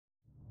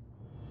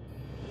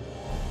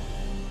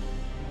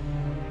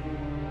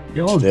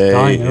You're all Today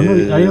dying.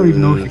 I don't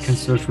even know if you is- can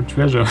search for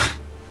treasure.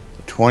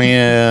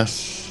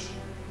 20th.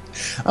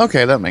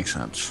 Okay, that makes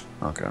sense.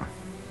 Okay.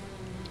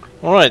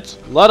 Alright,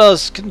 let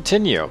us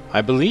continue.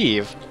 I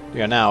believe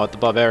we are now at the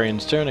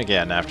Barbarian's turn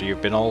again after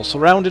you've been all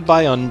surrounded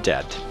by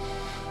undead.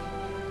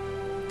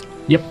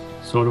 Yep,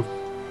 sort of.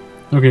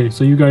 Okay,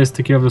 so you guys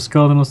take care of the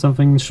skeleton or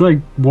something. Should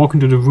I walk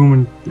into the room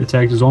and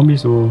attack the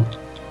zombies or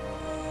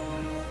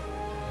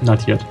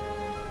not yet?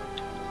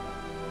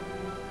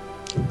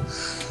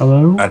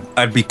 Hello?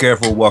 I'd be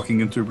careful walking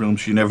into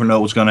rooms. You never know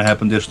what's going to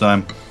happen this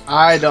time.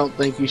 I don't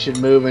think you should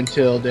move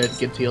until Dead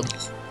gets healed.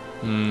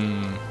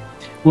 Hmm.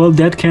 Well,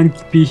 that can't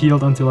be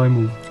healed until I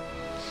move.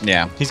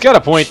 Yeah. He's got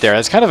a point there.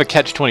 It's kind of a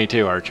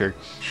catch-22, Archer.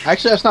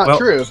 Actually, that's not Well-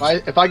 true.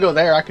 If I go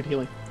there, I could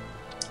heal him.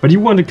 But you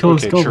want to kill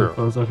Okay, the skeleton sure.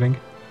 first, I think.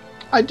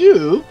 I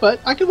do, but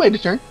I could wait a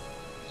turn.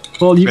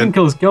 Well, you can Ben-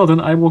 kill the skeleton.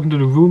 I walk into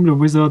the room, the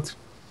wizard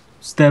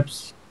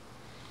steps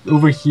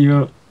over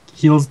here,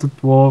 heals the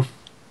dwarf.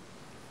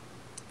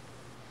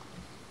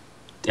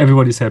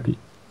 Everybody's happy.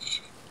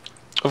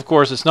 Of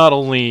course, it's not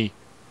only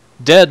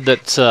dead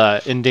that's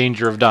in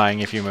danger of dying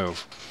if you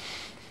move.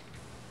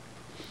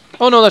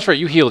 Oh no, that's right,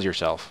 you healed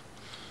yourself.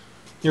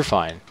 You're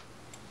fine.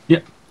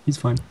 Yeah, he's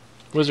fine.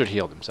 Wizard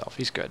healed himself.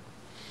 He's good.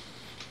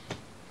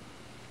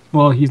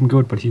 Well, he isn't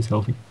good, but he's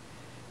healthy.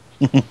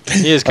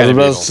 He is I kind was of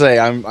about evil. to say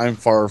I'm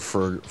far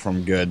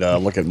from good.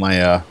 Look at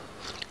my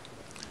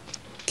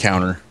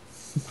counter.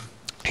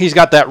 He's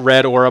got that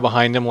red aura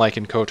behind him like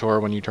in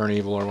KOTOR when you turn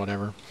evil or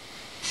whatever.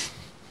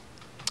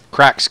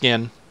 Crack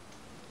skin.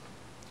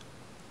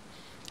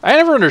 I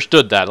never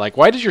understood that. Like,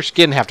 why does your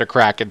skin have to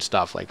crack and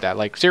stuff like that?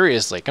 Like,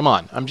 seriously, come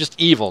on. I'm just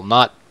evil,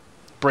 not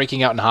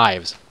breaking out in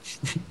hives.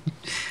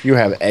 You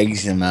have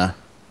eczema.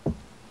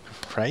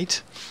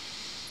 Right?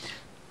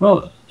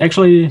 Well,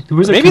 actually, the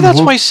wizard Maybe can that's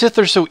walk- why Sith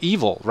are so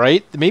evil,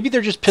 right? Maybe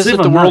they're just pissed Sith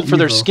at the are not world for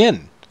their evil.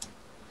 skin.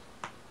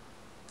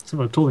 So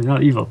totally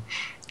not evil.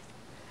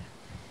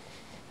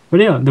 But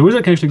yeah, the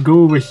wizard can actually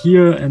go over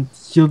here and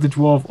heal the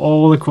dwarf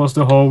all across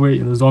the hallway,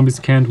 and the zombies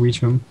can't reach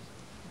him.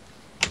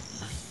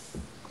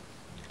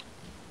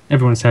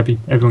 Everyone's happy.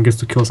 Everyone gets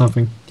to kill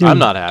something. Yeah. I'm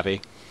not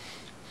happy.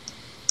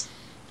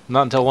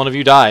 Not until one of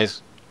you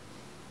dies.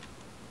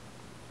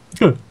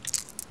 Good.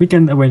 We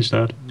can arrange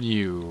that.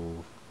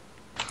 You...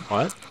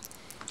 What?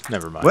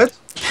 Never mind. What?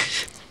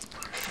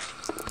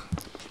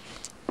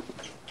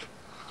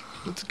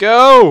 Let's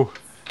go!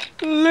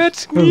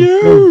 Let's Go,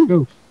 go! go,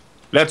 go.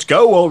 Let's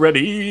go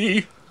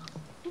already!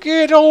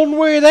 Get on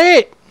with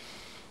it!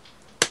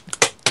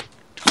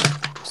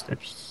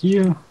 Step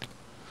here.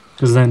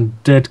 Because then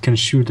Dead can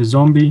shoot a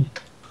zombie.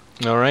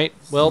 Alright,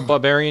 well,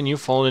 Barbarian,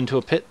 you've fallen into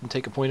a pit and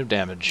take a point of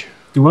damage.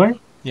 Do I?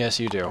 Yes,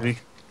 you do. Really?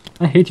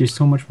 I hate you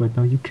so much right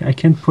now. I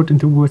can't put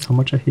into words how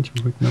much I hate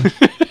you right now.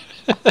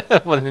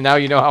 Well, now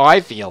you know how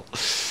I feel.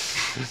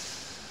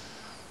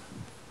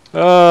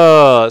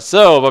 So,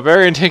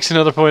 Barbarian takes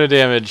another point of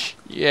damage.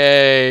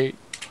 Yay.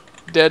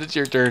 Dead, it's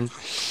your turn.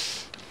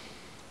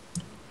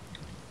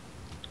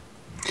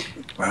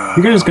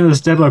 You're just gonna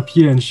step up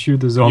here and shoot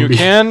the zombie. You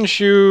can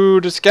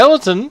shoot a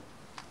skeleton.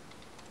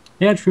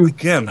 Yeah, true.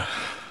 Again.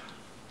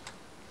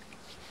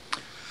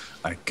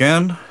 I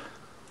can.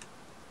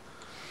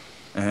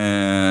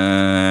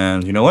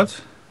 And you know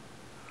what?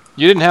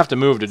 You didn't have to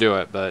move to do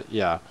it, but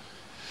yeah.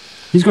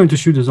 He's going to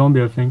shoot a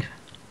zombie, I think.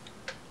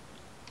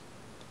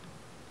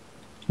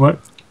 What?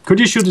 Could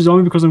you shoot the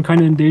zombie because I'm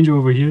kind of in danger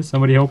over here?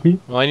 Somebody help me.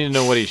 Well, I need to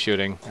know what he's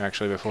shooting,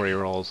 actually, before he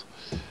rolls.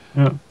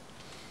 Yeah.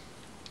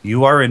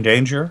 You are in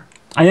danger.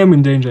 I am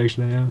in danger,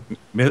 actually, yeah.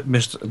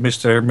 Mr.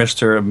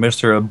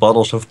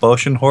 Bottles of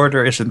Potion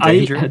Hoarder is in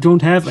danger. I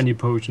don't have any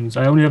potions.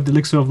 I only have the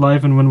Elixir of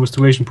Life and one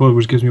Restoration Point,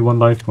 which gives me 1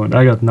 life point.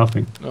 I got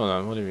nothing. Hold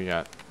on, what have you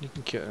got? You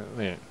can kill...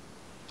 Wait.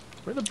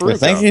 Where'd the brew I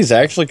think go? he's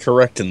actually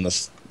correct in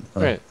this.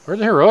 Wait, where'd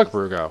the heroic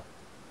brew go?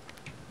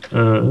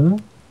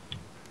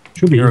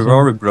 Should be Your here.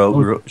 heroic bro,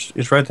 Oh.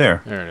 it's right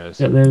there. There it is.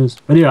 Yeah, there it is.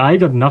 But yeah, I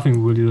got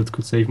nothing really that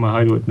could save my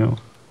hide right now.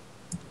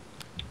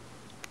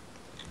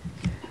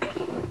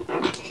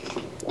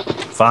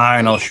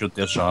 Fine, I'll shoot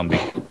this zombie.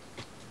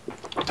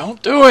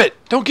 Don't do it!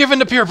 Don't give in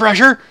to peer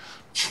pressure!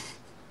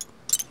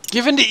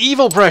 Give in to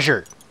evil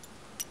pressure!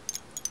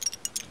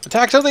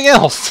 Attack something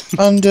else!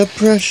 Under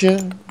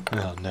pressure,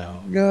 Oh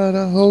no. got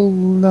a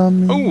hold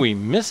on me. Oh, he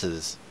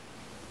misses.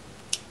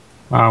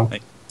 Wow.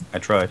 I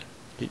tried.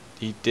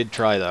 He did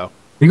try, though.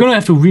 You're gonna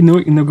have to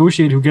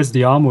renegotiate who gets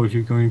the armor if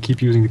you're going to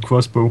keep using the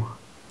crossbow.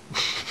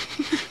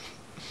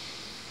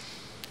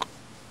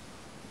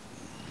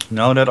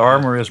 No, that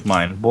armor is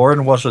mine.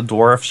 Born was a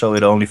dwarf, so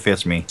it only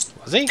fits me.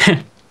 Was he?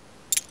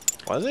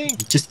 Was he?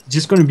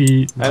 Just gonna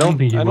be. I don't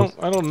think he was.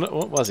 know.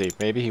 What was he?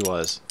 Maybe he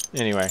was.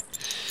 Anyway,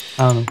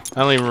 I don't know.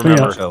 I don't even yeah.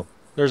 remember. So,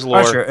 There's lore.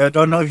 Archer, I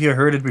don't know if you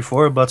heard it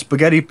before, but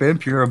Spaghetti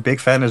Pimp, you're a big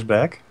fan, is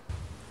back.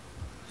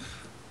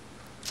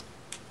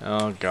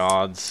 Oh,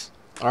 gods.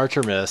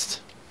 Archer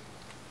missed.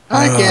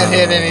 I can't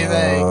hit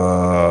anything.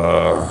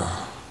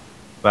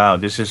 Wow,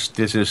 this is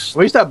At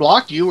least I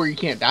blocked you where you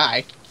can't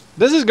die.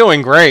 This is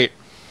going great.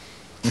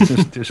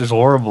 this is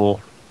horrible.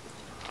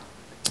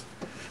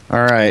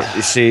 All right.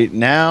 You see,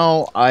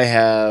 now I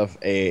have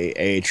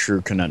a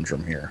true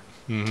conundrum here.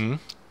 Mm-hmm.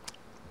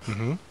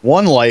 Mm-hmm.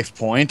 1 life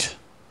point,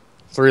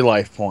 3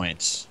 life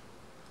points.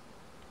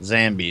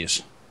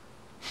 Zombies.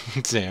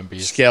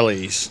 Zombies.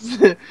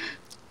 Skellies.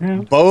 Yeah.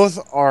 Both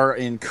are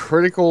in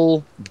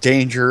critical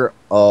danger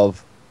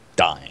of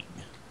dying.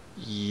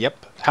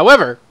 Yep.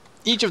 However,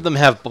 each of them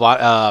have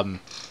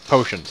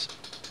potions.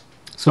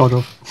 Sort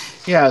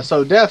of. Yeah,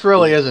 so death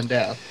really isn't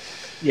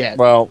death. Yeah.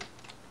 Well,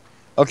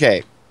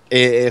 okay.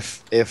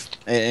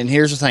 And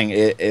here's the thing: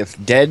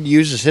 if Dead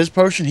uses his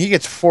potion, he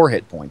gets 4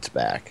 hit points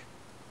back.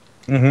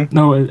 Mm-hmm.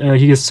 No,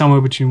 he gets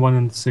somewhere between 1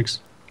 and 6.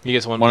 He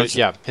gets one. One and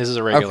Yeah, his is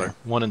a regular. Okay.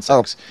 1 and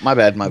Oh, 6. my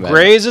bad. My bad.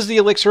 Gray's is the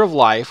elixir of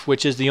life,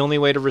 which is the only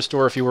way to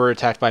restore if you were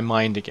attacked by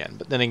mind again.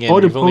 But then again, Or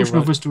the you've only potion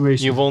of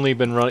restoration. you've only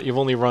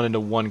run into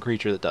 1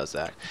 creature that does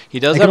that. He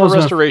does I have can a also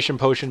have- restoration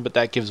potion, but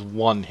that gives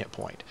 1 hit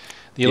point.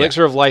 The Yeah.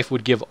 elixir of life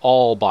would give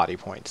all body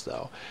points,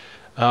 though.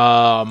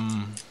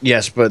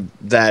 Yes, but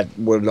that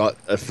would not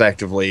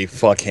effectively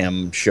fuck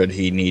him should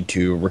he need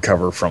to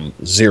recover from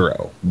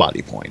 0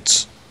 body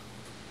points.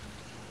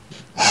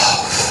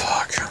 Oh,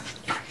 fuck.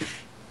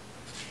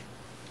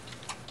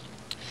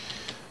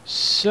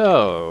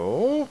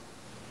 So,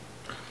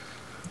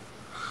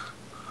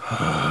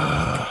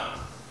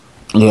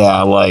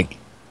 Yeah, like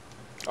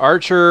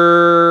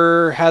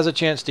Archer has a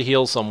chance to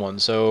heal someone,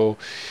 so,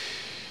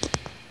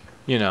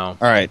 you know.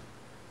 all right.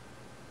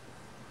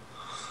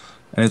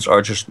 And it's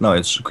Archer's. No,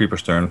 it's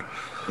Creeper's turn.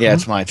 Yeah,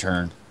 it's my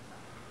turn.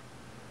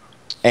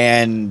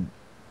 And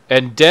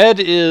And Dead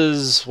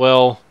is,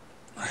 well,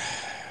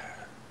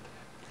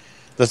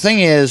 the thing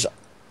is,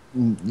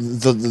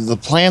 the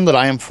plan that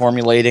I am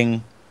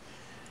formulating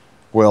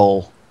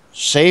will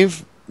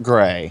save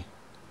Gray,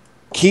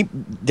 keep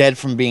Dead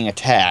from being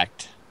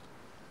attacked,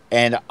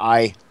 and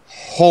I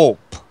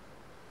hope,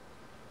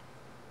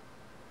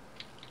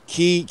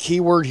 key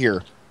word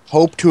here,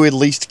 hope to at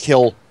least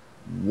kill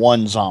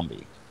 1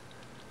 zombie.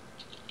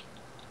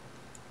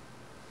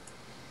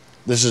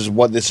 This is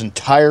what this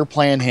entire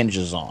plan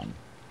hinges on.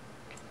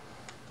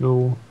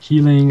 So,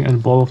 healing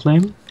and ball of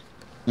flame.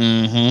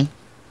 Mm-hmm.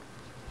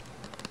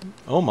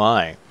 oh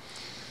my.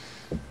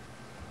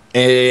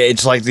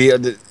 It's like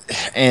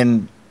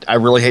and I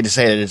really hate to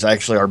say it, it's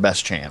actually our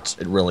best chance.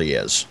 It really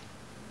is.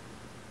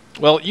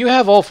 Well, you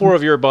have all 4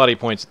 of your body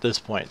points at this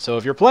point, so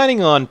if you're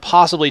planning on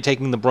possibly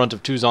taking the brunt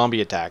of 2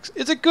 zombie attacks,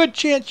 it's a good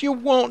chance you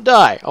won't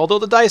die, although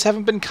the dice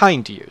haven't been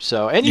kind to you.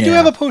 So, and you do Yeah.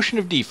 have a potion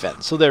of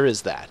defense, so there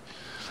is that.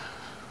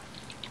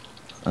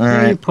 All You're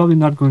right. probably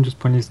not going to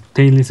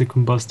spontaneously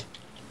combust.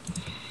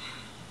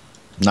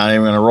 Not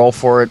even going to roll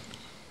for it.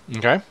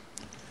 Okay.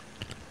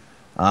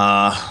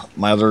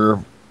 My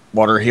other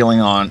water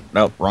healing on.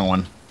 Nope, wrong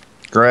one.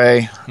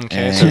 Gray.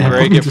 Okay, And- so Yeah,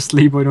 Gray, put me to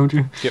sleep, why don't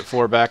you? get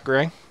 4 back,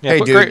 Gray. Yeah, Hey,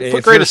 put dude, Gray, put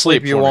if Gray you're to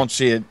sleep. you for me. won't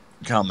see it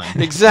coming.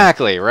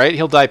 Exactly, right?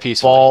 He'll die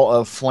peacefully. Ball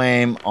of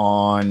flame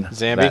on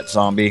Zombie? that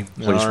zombie.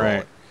 Please All roll right.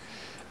 it.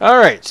 All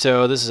right,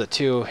 so this is a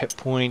 2 hit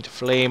point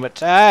flame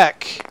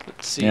attack.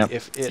 Let's see Yep.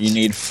 if it's... You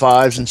need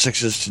 5s and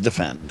 6s to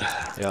defend.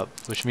 Yep,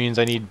 which means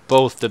I need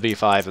both to be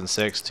 5 and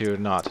 6 to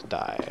not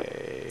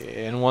die.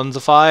 And one's a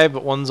 5,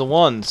 but one's a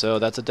 1, so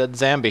that's a dead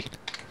zombie.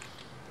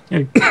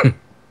 Yeah,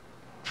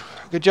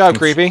 Good job,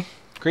 Creepy.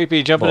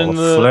 Creepy, jumping Ball in of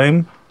the...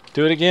 flame.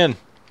 Do it again.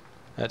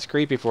 That's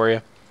creepy for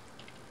you.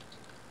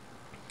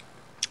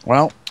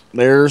 Well,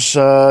 there's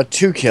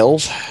 2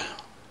 kills.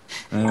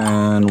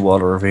 And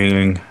water of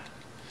healing.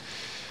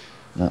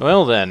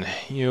 Well then,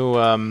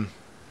 you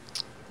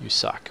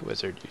suck,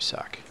 wizard, you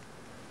suck.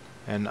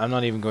 And I'm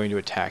not even going to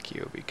attack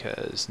you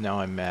because now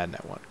I'm mad and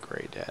I want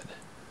Gray dead.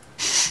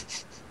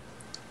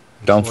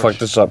 Don't fuck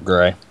this up,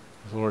 Gray.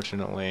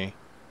 Unfortunately.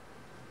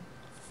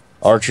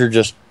 Archer,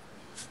 just,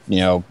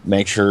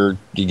 make sure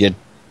you get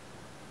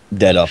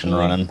Dead up and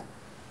running.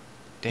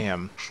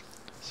 Damn.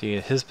 See,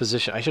 his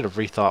position... I should have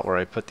rethought where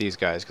I put these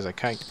guys because I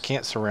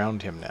can't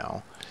surround him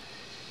now.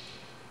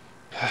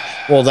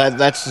 Well,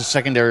 that's the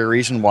secondary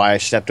reason why I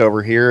stepped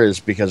over here is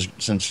because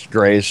since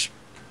Gray's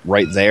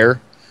right there,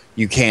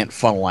 you can't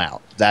funnel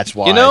out. That's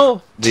why. You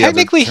know, the other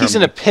technically he's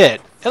in a terminal-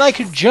 pit, and I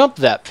could jump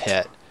that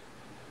pit.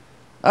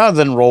 Oh,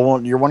 then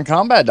roll your 1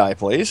 combat die,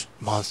 please.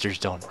 Monsters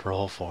don't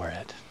roll for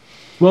it.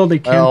 well, they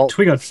can't Well,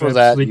 trigger for traps,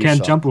 that, so they you can't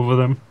suck. jump over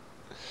them.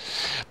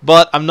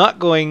 But I'm not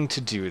going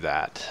to do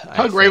that.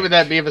 How great would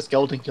that be if a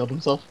skeleton killed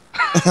himself?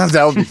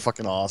 That would be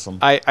fucking awesome.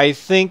 I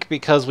think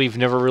because we've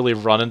never really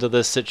run into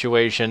this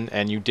situation,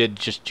 and you did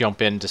just jump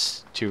in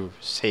to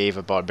save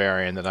a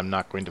barbarian, that I'm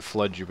not going to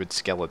flood you with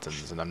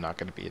skeletons, and I'm not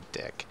going to be a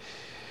dick.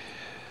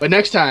 But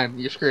next time,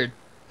 you're screwed.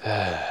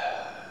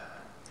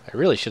 I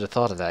really should have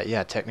thought of that.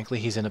 Yeah, technically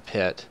he's in a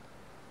pit.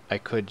 I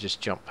could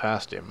just jump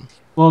past him.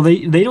 Well,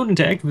 they don't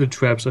interact with the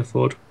traps, I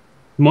thought.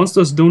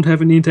 Monsters don't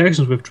have any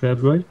interactions with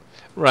traps, right?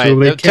 Right. So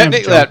they can't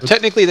jump.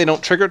 Technically, they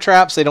don't trigger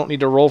traps. They don't need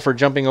to roll for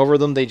jumping over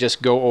them. They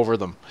just go over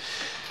them.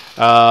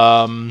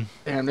 Damn,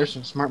 there's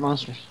some smart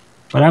monsters.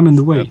 But I'm in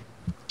the way.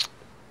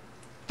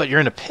 But you're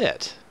in a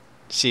pit.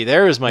 See,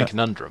 there is my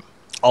conundrum.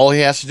 All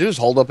he has to do is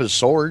hold up his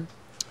sword.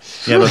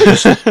 Yeah,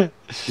 but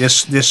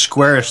This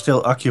square is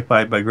still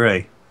occupied by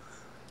Gray,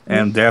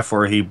 and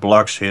therefore he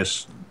blocks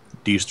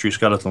these 3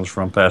 skeletons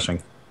from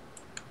passing.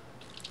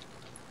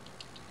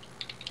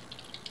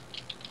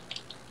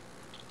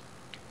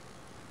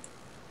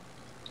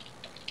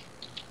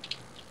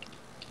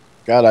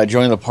 God, I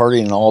join the party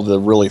and all the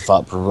really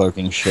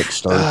thought-provoking shit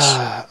starts.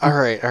 All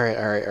right.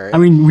 I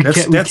mean, we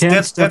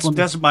can't step on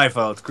that's my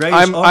vote. Gray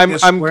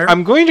is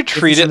I'm going to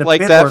treat it's it in a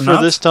like pit that or for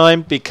not. this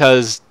time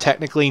because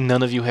technically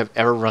none of you have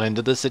ever run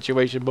into this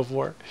situation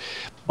before.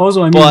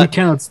 Also, I mean, But- we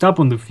cannot step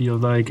on the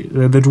field. Like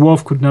the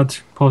dwarf could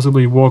not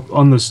possibly walk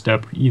on the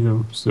step either.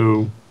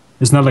 So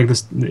it's not like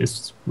this.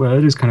 It's well,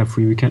 it is kind of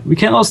free. We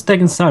can all stack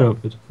inside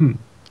of it.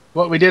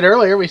 What we did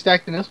earlier, we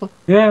stacked in this one.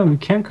 Yeah, we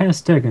can kind of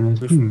stack in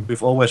it.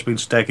 We've always been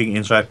stacking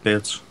inside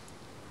pits.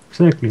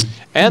 Exactly.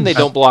 And they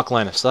don't block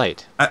line of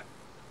sight.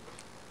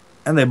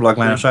 And they block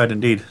line of sight,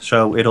 indeed.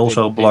 So it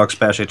also blocks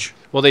passage.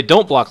 Well, they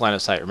don't block line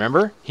of sight,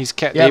 remember? Yeah,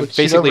 They've but shoot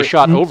basically over it.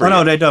 shot over Oh, no,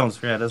 you. they don't.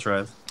 Yeah, that's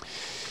right.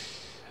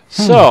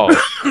 So,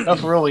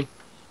 Tough really.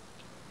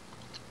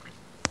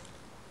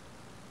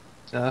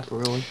 Tough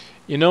really.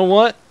 you know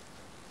what?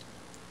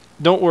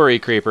 Don't worry,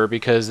 Creeper,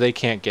 because they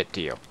can't get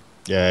to you.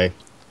 Yay.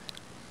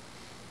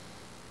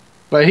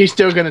 But he's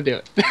still gonna do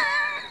it.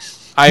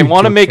 I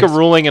want to make a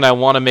ruling and I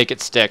want to make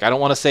it stick. I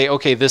don't want to say,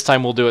 okay, this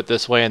time we'll do it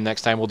this way and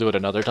next time we'll do it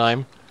another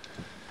time.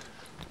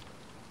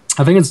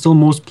 I think it's still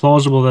most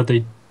plausible that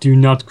they do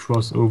not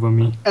cross over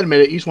me. Admit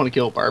it, you just want to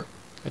kill a Barb.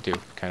 I do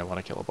kind of want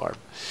to kill a Barb.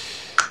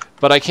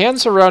 But I can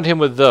surround him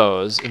with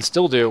those and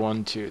still do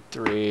 1, 2,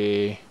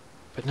 3.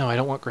 But no, I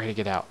don't want Gray to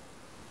get out.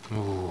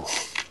 Ooh.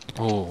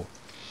 Oh.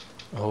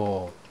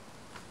 Oh.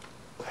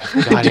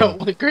 I don't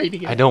want Gray to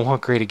get I don't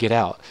want Gray to get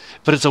out.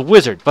 But it's a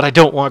wizard. But I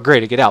don't want Gray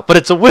to get out. But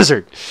it's a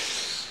wizard.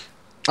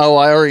 Oh,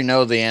 I already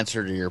know the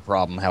answer to your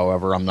problem.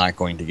 However, I'm not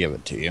going to give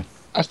it to you.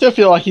 I still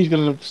feel like he's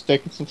gonna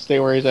stay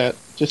where he's at,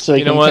 just so he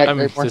You can know what? attack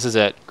Gray more. This is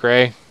it.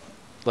 Gray,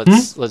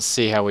 let's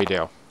see how we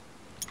do.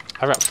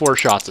 I've got 4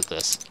 shots at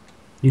this.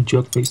 You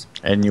jerk face.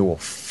 And you will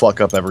fuck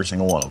up every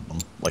single one of them,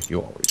 like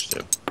you always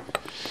do.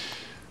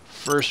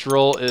 First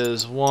roll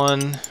is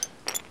 1.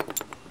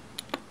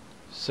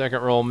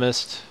 Second roll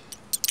missed.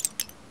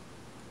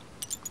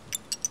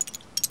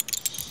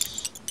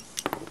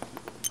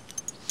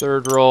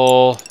 Third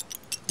roll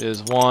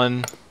is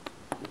 1.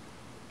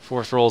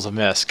 Fourth roll is a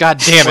miss. God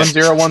damn it!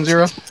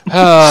 1-0-1-0.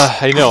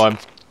 I know, I'm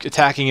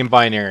attacking in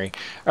binary.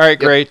 Alright,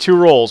 Gray, 2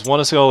 rolls, 1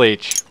 a skull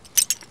each.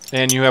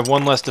 And you have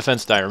 1 less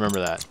defense die, remember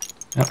that.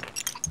 Yep.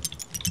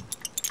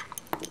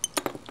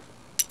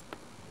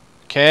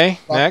 Okay,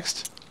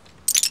 next.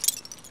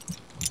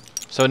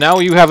 So now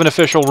you have an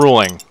official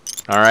ruling.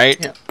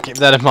 Alright? Yep. Keep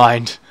that in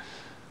mind.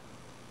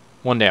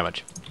 1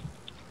 damage.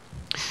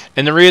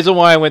 And the reason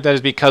why I went that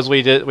is because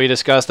we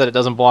discussed that it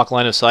doesn't block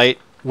line of sight,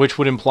 which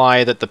would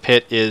imply that the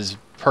pit is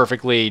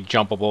perfectly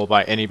jumpable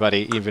by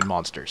anybody, even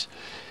monsters.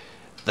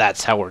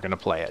 That's how we're going to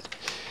play it.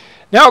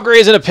 Now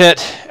Gray's in a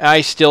pit.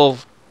 I still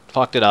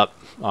fucked it up,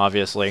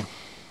 obviously.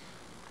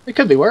 It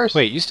could be worse.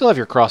 Wait, you still have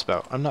your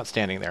crossbow. I'm not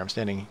standing there. I'm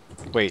standing...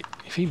 Wait,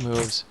 if he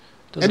moves...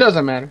 It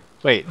doesn't matter.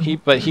 Wait,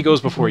 but he goes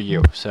before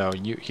you, so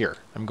you... Here.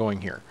 I'm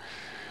going here.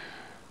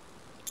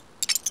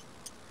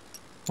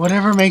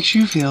 Whatever makes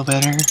you feel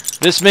better.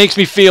 This makes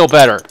me feel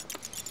better.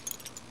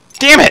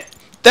 Damn it!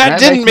 That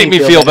didn't make makes me me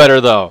feel feel better,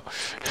 though.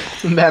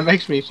 That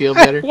makes me feel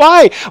better.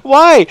 Why?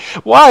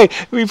 Why?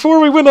 Before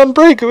we went on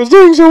break, it was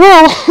doing so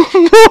well.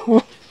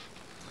 No!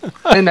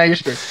 And now you're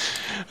screwed.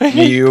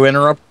 You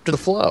interrupted the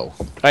flow.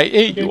 I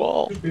hate you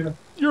all.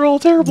 You're all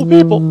terrible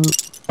people.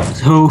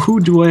 So who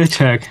do I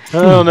attack?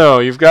 I don't know.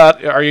 You've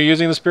got... Are you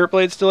using the Spirit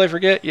Blade still, I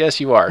forget? Yes,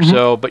 you are.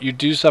 So, but you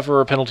do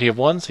suffer a penalty of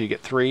 1, so you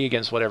get 3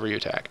 against whatever you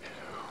attack.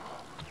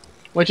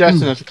 Which I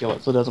still have to kill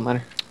it, so it doesn't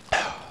matter.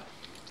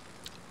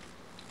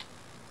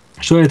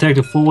 Should I attack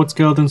the forward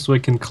skeleton so I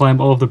can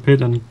climb out of the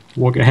pit and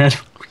walk ahead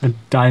and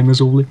die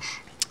miserably?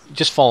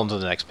 Just fall into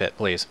the next pit,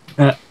 please.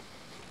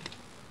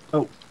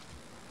 Oh.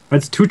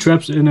 That's 2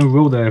 traps in a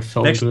row that I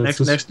fell into.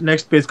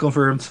 Next pit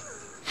confirmed.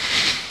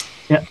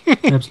 Yeah,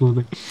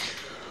 absolutely.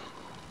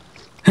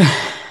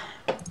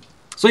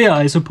 So yeah,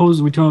 I suppose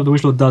Return of the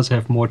Wishlow does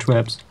have more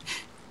traps.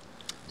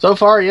 So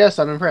far, yes,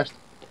 I'm impressed.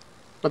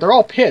 But they're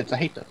all pits. I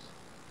hate those.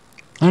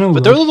 I know,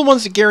 But those are the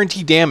ones that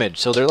guarantee damage,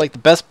 so they're like the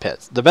best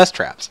pits, the best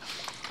traps.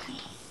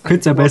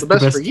 pits are Well, best, the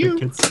best best for you.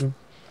 tickets, so.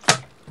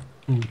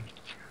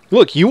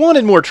 Look, you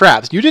wanted more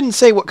traps. You didn't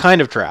say what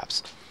kind of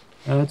traps.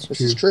 That's This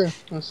true. is true.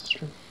 This is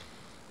true.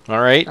 All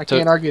right? I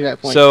can't argue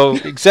that point. So,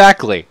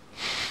 exactly.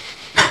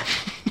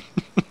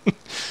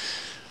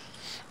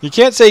 You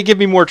can't say give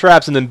me more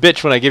traps and then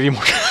bitch when I give you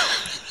more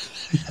traps.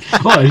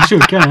 Oh, I sure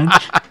can.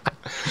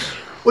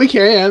 We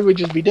can. We'd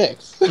just be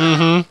dicks.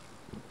 Mm-hmm.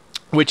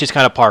 Which is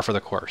kind of par for the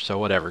course, so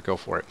whatever. Go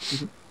for it.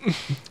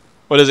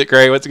 What is it,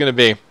 Gray? What's it going to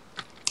be?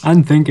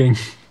 I'm thinking.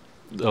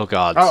 Oh,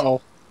 God. Uh-oh.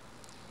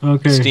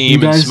 Okay. Steam you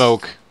guys, and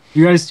smoke.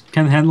 You guys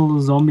can handle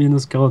the zombie and the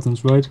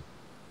skeletons, right?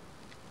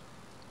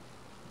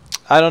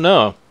 I don't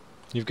know.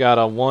 You've got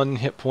a 1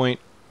 hit point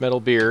metal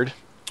beard.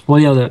 Well,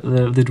 yeah, the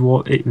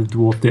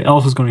dwarf, the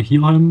elf is gonna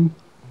heal him.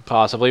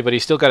 possibly, but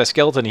he's still got a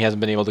skeleton he hasn't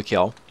been able to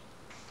kill.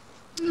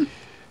 Yeah,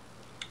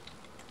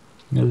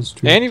 that's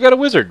true. And you've got a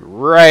wizard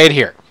right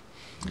here.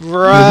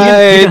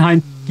 Yeah,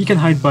 Right he can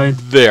hide by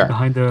there.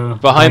 behind the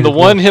Behind the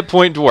one hit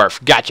point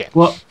dwarf. Gotcha.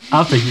 Well,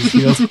 after he's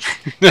healed.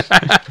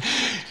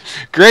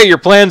 Great, your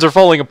plans are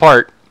falling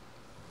apart.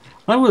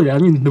 Not really. I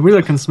mean, the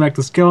wizard can smack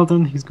the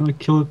skeleton. He's gonna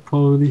kill it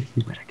probably.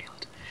 He better kill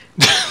it.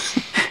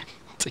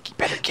 It's like, you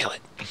better kill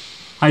it.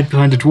 Hide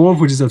behind the dwarf,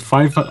 which is at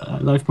 5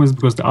 life points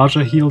because the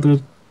archer healed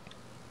it.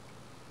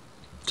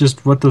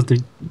 Just what does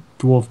the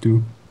dwarf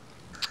do?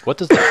 What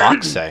does the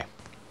fox say?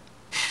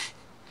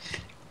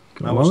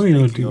 I was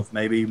thinking of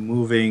maybe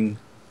moving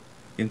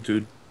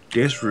into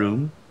this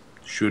room,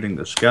 shooting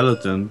the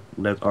skeleton,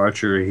 let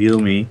Archer heal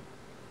me.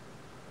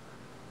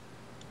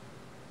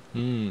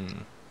 Yeah,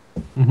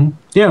 and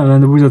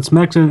then the wizard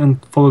smacks it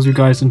and follows you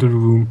guys into the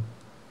room.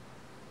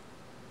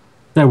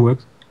 That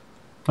works,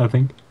 I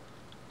think.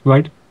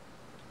 Right?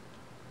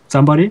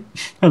 Somebody?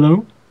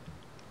 Hello?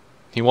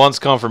 He wants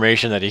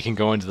confirmation that he can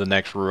go into the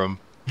next room.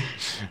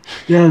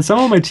 Yeah, some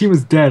of my team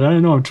is dead. I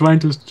don't know. I'm trying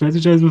to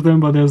strategize with them,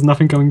 but there's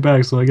nothing coming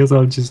back, so I guess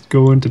I'll just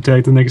go and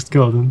attack the next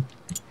skeleton.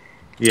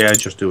 Yeah,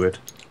 just do it.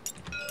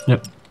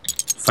 Yep.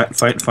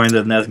 Find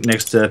the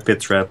next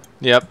pit trap.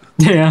 Yep.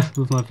 Yeah,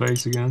 with my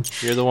face again.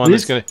 You're the one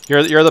that's gonna.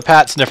 You're the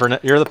pat sniffer.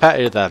 You're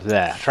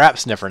the trap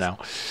sniffer now.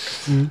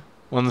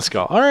 One let's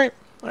go. All right.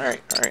 There's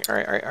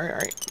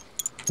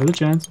a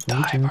chance.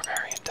 Die,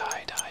 barbarian. Die.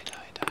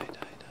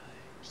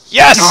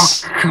 Yes!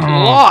 Oh, come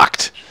on.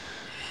 Locked!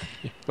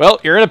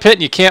 Well, you're in a pit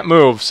and you can't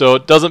move, so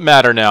it doesn't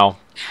matter now.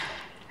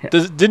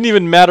 Didn't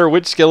even matter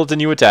which skeleton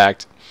you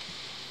attacked.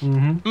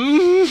 Ouch.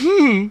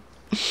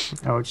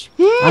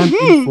 I'm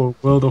in for a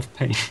world of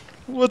pain.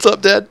 What's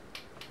up, Dad?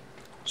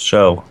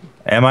 So,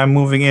 am I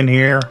moving in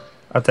here,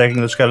 attacking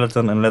the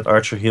skeleton, and let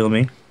Archer heal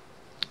me?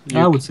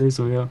 I would say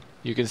so, yeah.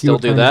 You can still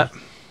do that.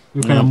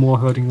 You're kind of more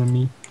hurting than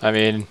me. I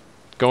mean,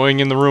 going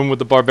in the room with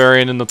the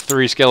barbarian and the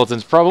 3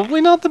 skeletons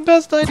probably not the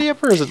best idea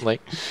personally.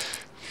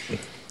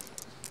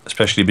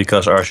 Especially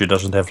because Archer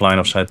doesn't have line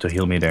of sight to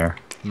heal me there.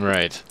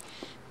 Right.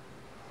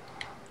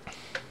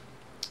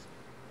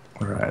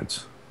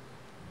 Right.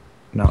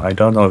 Now, I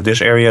don't know if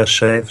this area is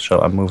safe, so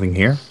I'm moving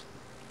here.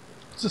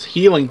 It's this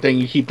healing thing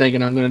you keep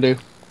thinking I'm going to do.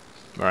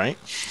 Right.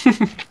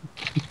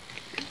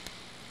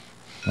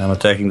 I'm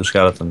attacking the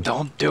skeleton.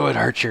 Don't do it,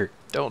 Archer.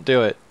 Don't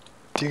do it.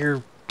 Do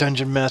your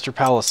Dungeon Master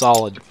Pal a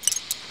solid.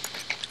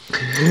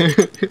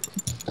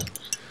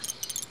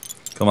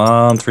 Come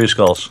on, 3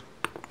 skulls.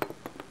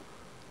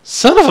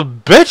 Son of a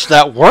bitch,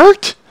 that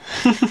worked?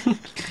 You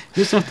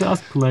just have to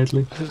ask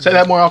politely. Say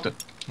that more often.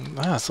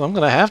 Ah, so I'm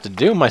going to have to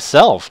do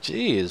myself.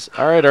 Jeez.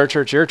 All right,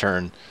 Archer, it's your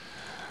turn.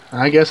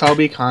 I guess I'll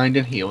be kind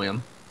and heal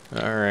him.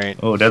 All right.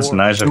 Oh, that's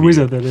nice The of you.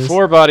 wizard, that is.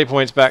 4 body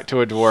points back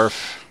to a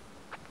dwarf.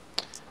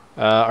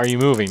 Are you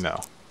moving,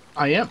 though?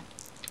 I am.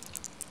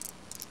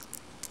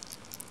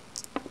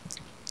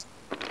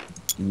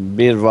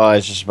 Be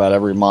advised, just about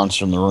every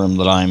monster in the room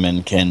that I'm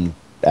in can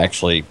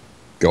actually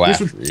go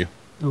This after would- you.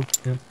 Oh,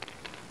 yeah.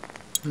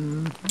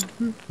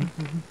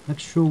 Not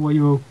sure what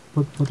you...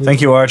 What Thank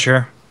you,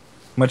 Archer.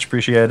 Much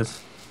appreciated.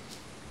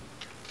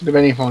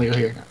 Depending upon you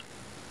here.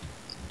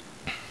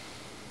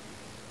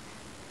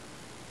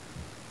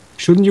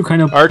 Shouldn't you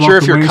kind of... Archer, block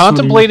if the you're way so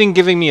contemplating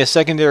giving me a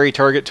secondary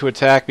target to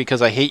attack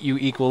because I hate you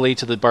equally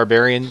to the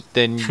barbarian,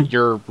 then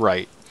you're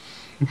right.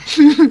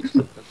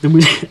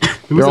 the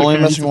You're only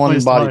can missing one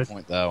place body light.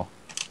 point, though.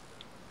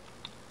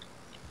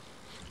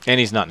 And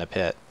he's not in a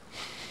pit.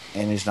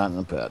 And he's not in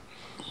the pit.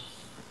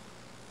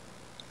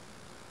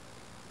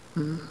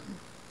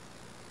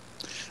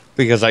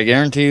 Because I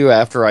guarantee you,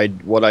 after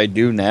what I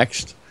do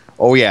next...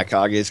 Oh yeah,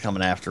 Kage is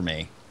coming after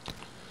me.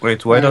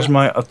 Wait, why does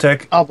my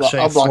attack I'll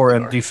say block 4 the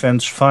and door.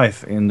 defense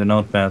 5 in the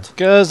notepad?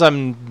 Because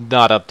I'm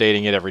not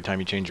updating it every time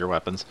you change your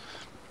weapons.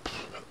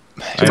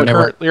 I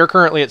never... You're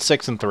currently at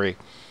 6 and 3.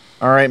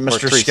 Alright,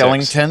 Mr. 3-6.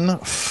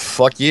 Skellington,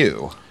 fuck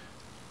you.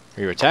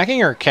 Are you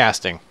attacking or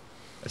casting?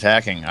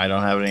 Attacking. I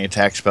don't have any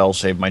attack spells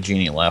save my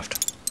genie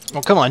left.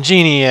 Oh, come on,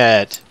 Genie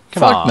yet.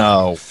 Come Fuck on.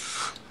 no.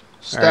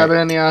 Stab it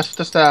in the ass with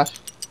the staff.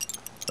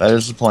 That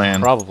is the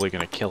plan. Probably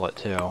going to kill it,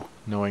 too,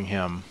 knowing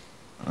him.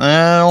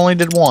 Only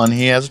did 1.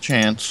 He has a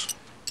chance.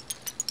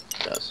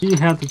 Yes. He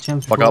had the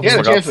chance Fuck before. up, He had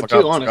a fuck chance up, with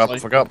fuck 2, up, fuck up, honestly.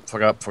 fuck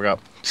up, fuck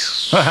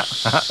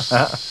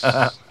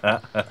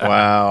up.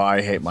 Wow,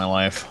 I hate my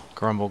life.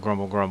 Grumble,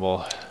 grumble,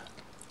 grumble.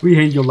 We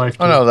hate your life.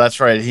 Oh no, that's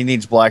right. He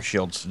needs black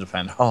shields to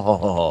defend.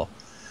 Alright,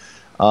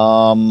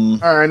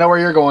 I know where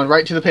you're going.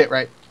 Right to the pit,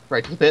 right?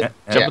 Right to the pit.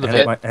 Jump in the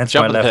pit. Hence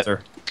Jump my in the pit.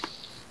 laughter.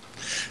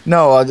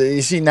 No,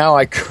 you see, now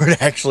I could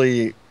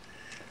actually...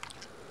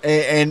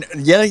 And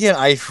yet again,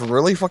 I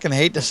really fucking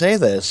hate to say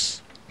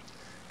this.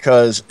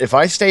 Because if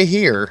I stay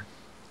here,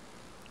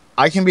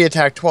 I can be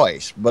attacked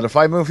twice. But if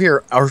I move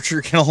here,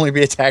 Archer can only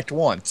be attacked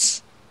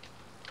once.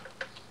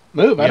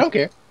 Move, I don't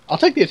care. I'll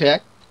take the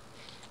attack.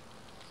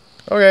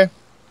 Okay.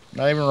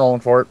 Not even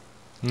rolling for it.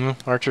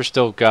 Archer's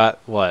still got,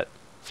 what,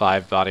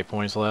 5 body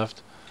points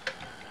left?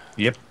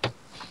 Yep.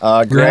 Greg,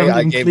 I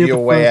haven't gave cleared you a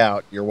the way first-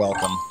 out. You're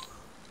welcome.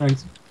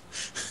 Thanks.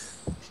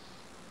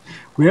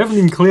 We haven't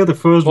even cleared the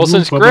first Well, room.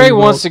 since Gray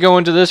wants to go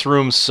into this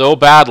room so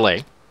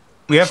badly.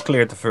 We have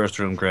cleared the first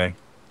room, Gray.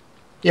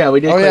 Yeah, we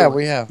did. Oh clear yeah, one.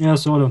 we have. Yeah,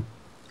 sort of.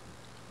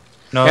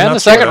 No, And not the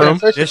second sort of. room.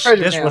 Search the This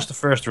treasure now. was the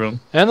first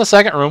room. And the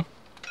second room.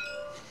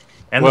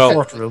 And Well- the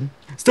fourth room.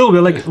 Still,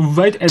 we're like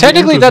right at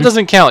Technically, the that entrance.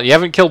 doesn't count. You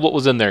haven't killed what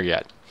was in there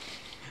yet.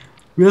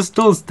 We're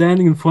still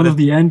standing in front of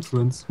the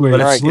entrance. Wait,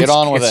 But All right, what's- get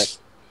on with it's, it.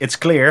 It's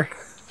clear.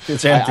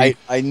 It's empty.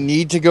 I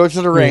need to go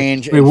to the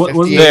range wait, in what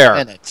was 58 there?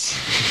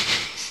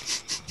 minutes.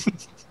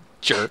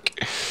 Jerk.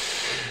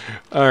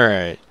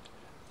 Alright.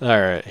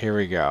 Alright, here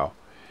we go.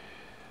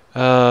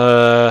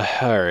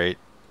 Alright.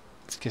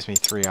 This gives me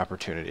 3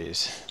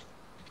 opportunities.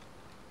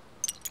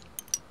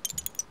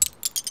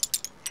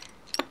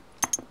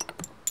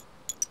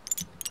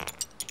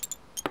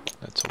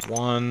 That's a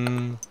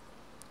 1.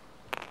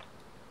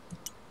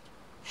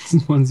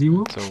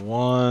 1-0. That's a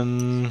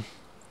 1.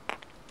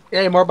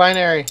 Yay, more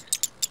binary.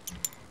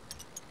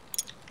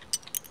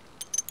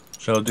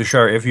 So,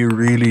 Dushar, if you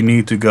really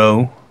need to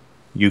go,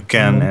 you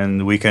can,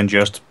 and we can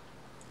just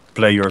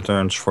play your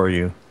turns for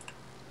you.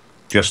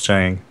 Just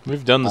saying.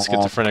 We've done the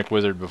schizophrenic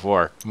wizard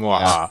before.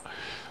 Mwah.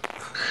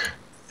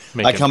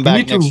 I come You back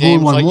need to next roll game.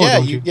 It's one like, more, yeah,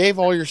 don't you you? gave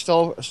all your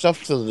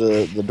stuff to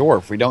the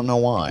dwarf. We don't know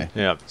why.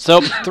 Yeah.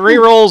 So 3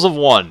 rolls of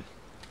 1.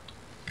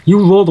 You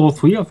rolled all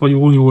 3, I thought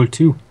you only rolled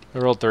 2. I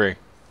rolled 3.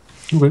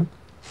 Okay.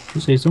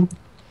 You say so.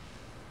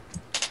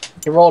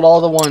 He rolled all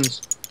the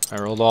ones. I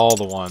rolled all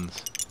the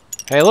 1s.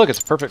 Hey, look, it's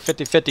a perfect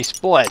 50-50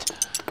 split.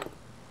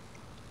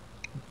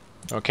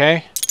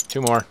 Okay,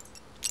 2 more.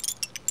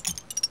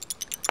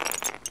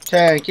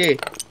 Tanky.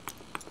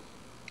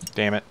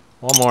 Damn it.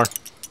 1 more.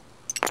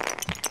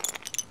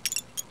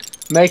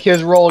 Make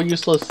his roll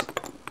useless.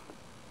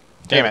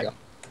 Damn There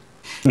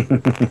it.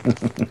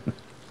 we go.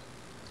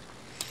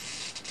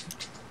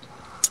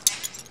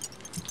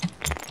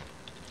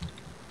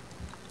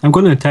 I'm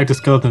gonna attack the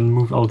skeleton and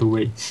move out of the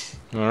way.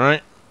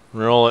 Alright,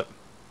 roll it.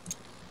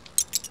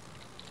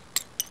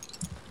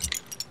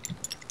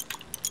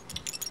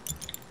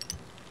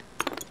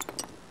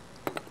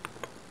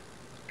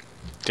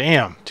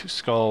 Damn, 2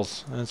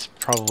 skulls. That's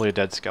probably a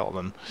dead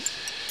skeleton.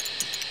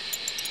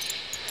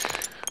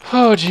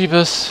 Oh,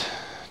 Jeebus.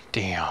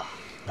 Damn,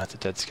 that's a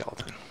dead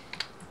skeleton.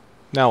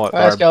 Now what,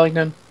 Bye, Barb?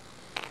 skeleton.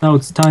 Now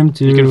it's time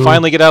to... You can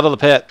finally get out of the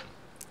pit.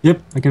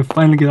 Yep, I can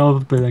finally get out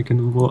of the bed. I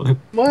can roll.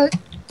 What?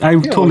 I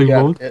You totally got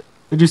rolled. it.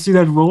 Did you see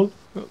that roll?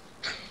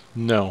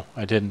 No,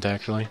 I didn't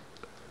actually.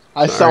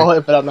 I saw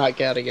it, but I'm not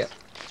counting it.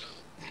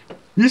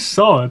 You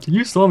saw it.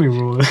 You saw me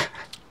roll it.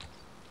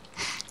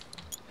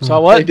 Saw I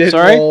what? did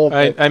Sorry? roll,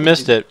 but- I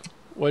missed it.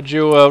 What'd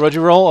you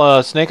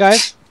roll? Snake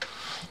eyes?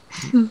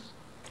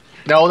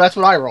 No, that's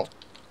what I roll.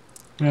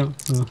 Yeah.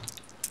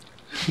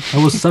 That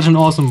was such an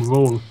awesome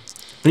roll.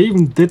 They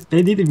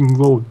did even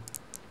roll.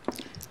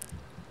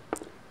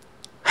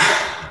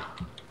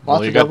 Well,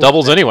 Lots you of got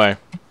doubles anyway.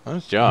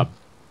 Nice job.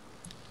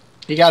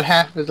 He got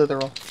half his other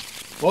roll.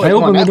 Whoa, I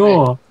come on, opened the that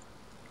door.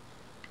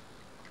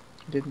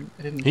 I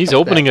didn't He's expect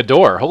opening a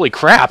door. Holy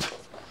crap. that.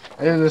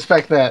 I didn't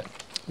expect that.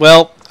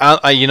 Well,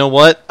 you know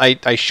what?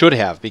 I should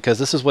have, because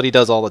this is what he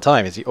does all the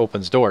time, is he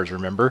opens doors,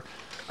 remember?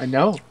 I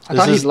know. I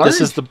thought he'd learned.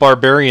 This is the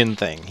Barbarian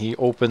thing. He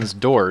opens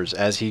doors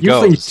as he You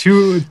think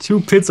goes.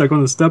 two pits are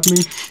gonna stop me?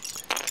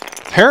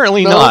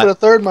 Apparently No, but a not.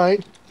 third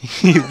might.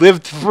 He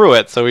lived through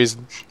it, so he's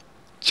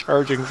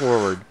charging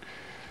forward.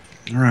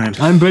 Right.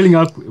 I'm building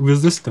up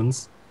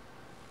resistance.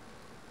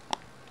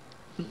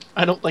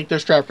 I don't think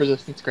there's trap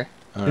resistance, Gray.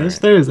 All Yes,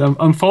 right. there is.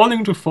 I'm falling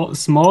into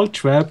small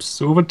traps.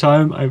 So over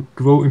time, I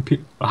grow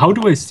in. How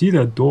do I see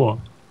that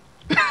door?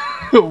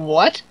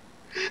 What?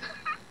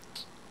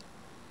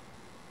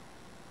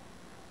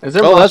 Is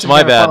there Oh, that's monsters my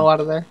gonna bad. funnel out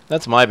of there?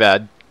 That's my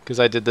bad, because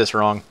I did this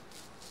wrong.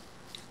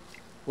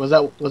 Was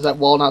that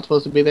wall not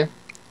supposed to be there?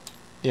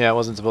 Yeah, it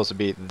wasn't supposed to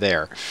be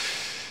there.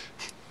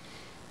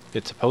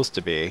 It's supposed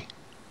to be,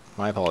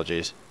 my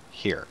apologies,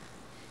 here.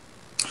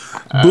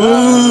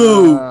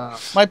 Boo!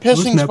 My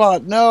pissing Snap.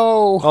 spot.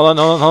 No. Hold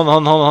on,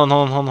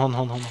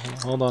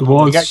 hold on. The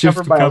wall got is shift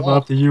to covered by a cover wall.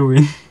 up the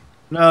urine.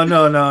 No,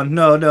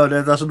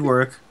 that doesn't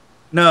work.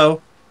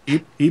 No,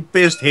 he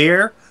pissed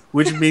here,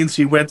 which means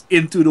he went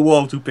into the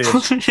wall to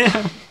piss.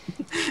 Yeah,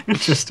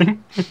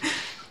 interesting.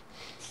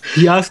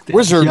 He asked.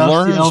 Wizard he asked the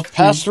learns elf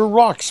pass a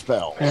rock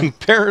spell.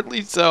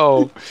 Apparently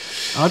so.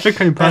 Archer,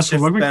 can you pass the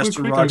Passive rock pass quick?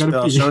 to I rock gotta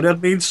spell. pee. So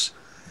that means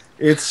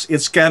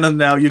it's canon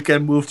now. You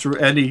can move through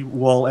any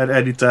wall at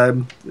any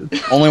time.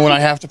 Only when I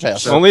have to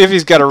pass it. Only if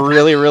he's got to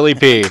really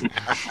pee.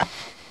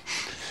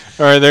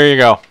 Alright, there you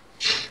go.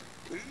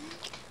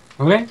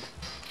 Okay.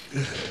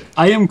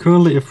 I am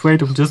currently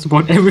afraid of just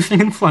about everything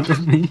in front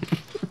of me.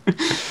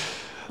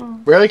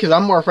 Really? Because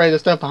I'm more afraid of the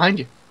stuff behind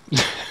you.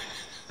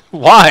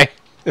 Why?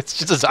 It's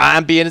just a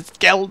zombie and a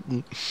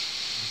skeleton.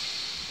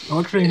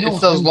 Actually, no,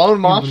 It's those I'm lone gonna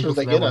monsters go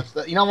that for get one.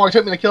 us. You know how long it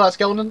took me to kill that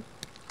skeleton?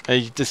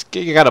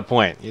 You got a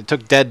point. It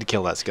took Dead to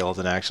kill that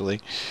skeleton,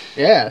 actually.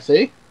 Yeah,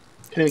 see?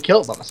 Couldn't even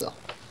kill it by myself.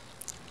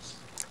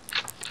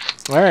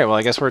 Alright, well,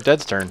 I guess we're at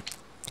Dead's turn.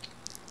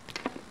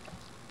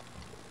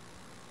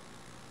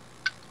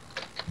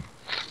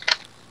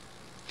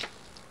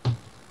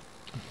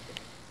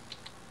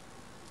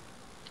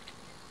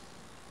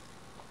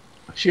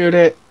 Shoot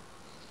it.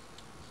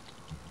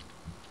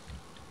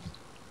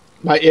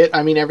 By it,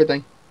 I mean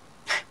everything.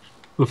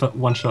 With a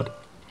one shot.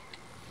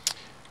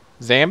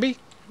 Zambi?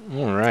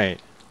 Alright.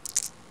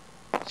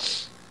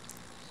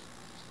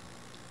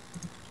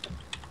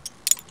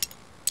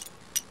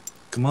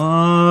 Come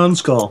on,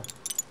 skull.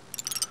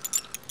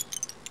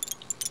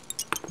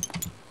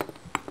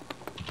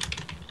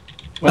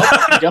 Well,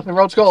 you definitely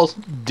rolled skulls.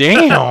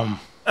 Damn!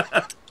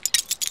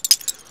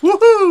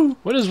 Woohoo!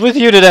 What is with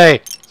you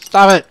today?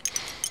 Stop it!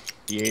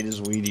 He ate his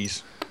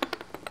Wheaties.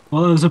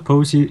 Well, I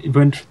suppose he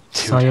went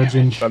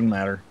Saiyajin. Doesn't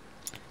matter.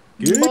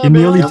 He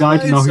nearly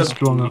died and now he's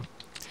stronger.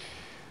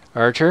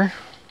 Archer?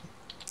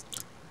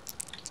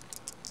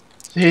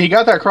 See, he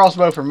got that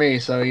crossbow for me,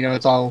 so you know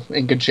it's all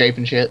in good shape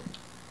and shit.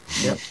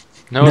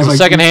 No, it's a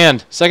second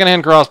hand. Second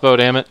hand crossbow,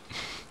 damn it.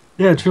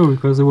 Yeah, true,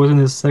 because it was in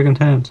his second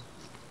hand.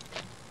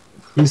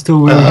 He's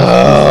still wearing it.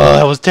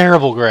 That was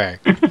terrible, Greg.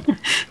 I'm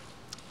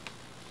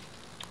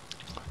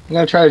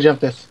gonna try to jump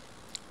this.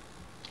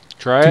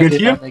 Try To it. get See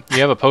if I here? make-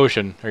 You have a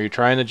potion. Are you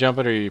trying to jump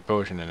it or are you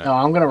potioning it? No,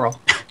 I'm gonna roll.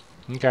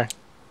 Okay.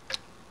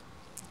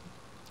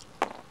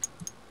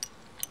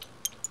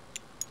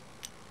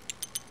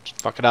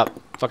 Just fuck it up.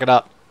 Fuck it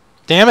up.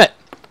 Damn it!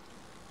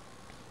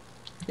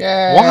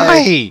 Yay!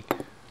 Why?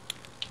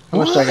 How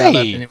much do I got left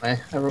Why? anyway?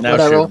 Now What I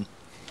shoot roll? him.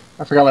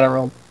 I forgot what I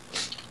rolled.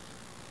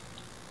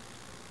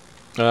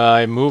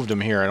 I moved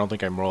him here. I don't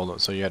think I rolled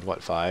it. So you had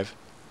what, 5?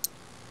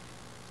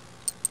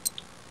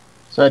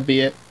 So that'd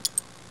be it.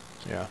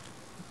 Yeah.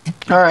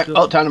 Alright,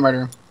 oh, time to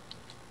murder him.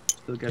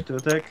 Still get to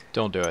attack.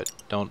 Don't do it.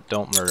 Don't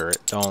murder it.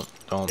 Don't.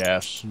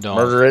 Yes. Don't.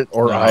 Murder it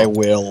or No. I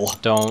will.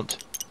 Don't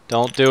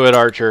do it,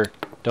 Archer.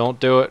 Don't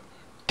do it.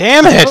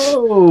 Damn it!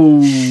 Oh!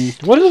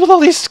 What is with all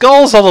these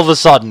skulls all of a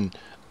sudden?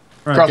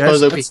 Right,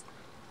 Crossbow's guys,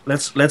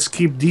 OP. let's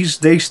keep these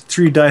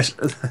 3 dice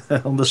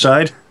on the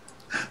side.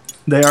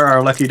 They are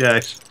our lucky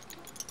dice.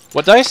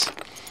 What dice?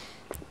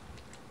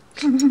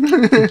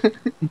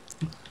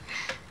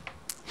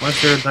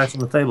 Why's there a dice on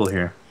the table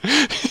here?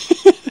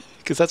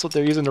 Because that's what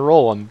they're using to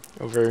roll on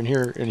over in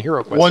here in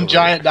HeroQuest. One over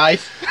giant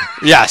dice. there.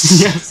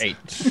 Yes. Yes. 8.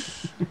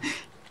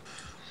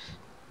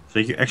 So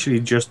you can actually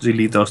just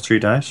delete those 3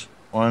 dice.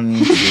 1,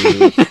 2,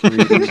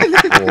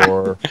 3,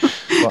 4.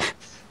 5.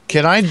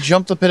 Can I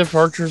jump the pit of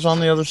archers on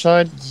the other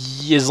side?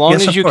 As long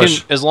Yes, as of you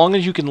course. can, as long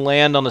as you can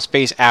land on the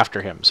space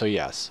after him. So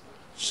yes.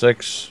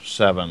 6,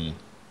 7.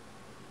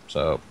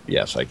 So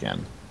yes, I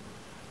can.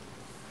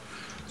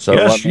 So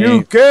Yes, let me,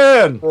 you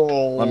can!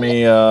 Roll. let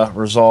me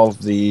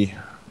resolve the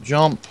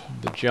jump.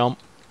 The jump.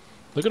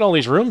 Look at all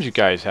these rooms you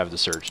guys have to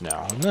search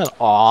now. Isn't that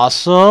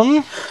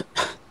awesome?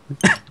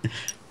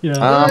 Yeah.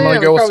 I'm yeah, gonna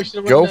we go probably with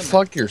should've go went in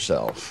fuck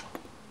yourself.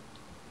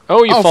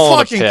 Oh, you fall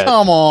in a fucking pit.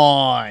 come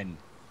on!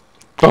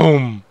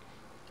 Boom.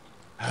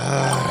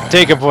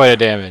 Take a point of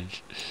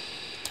damage.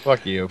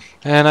 Fuck you.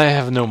 And I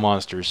have no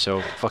monsters,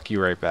 so fuck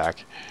you right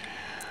back.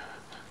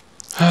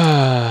 You Come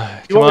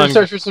want me on. to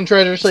search for some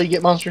treasure so you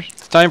get monsters?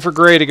 It's time for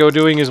Gray to go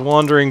doing his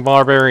wandering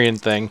barbarian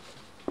thing.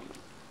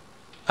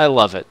 I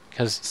love it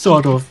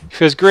Sort of.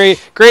 because Gray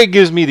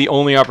gives me the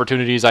only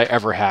opportunities I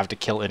ever have to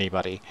kill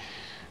anybody.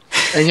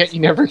 And yet you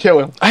never kill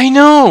him. I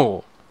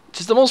know. It's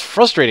just the most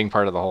frustrating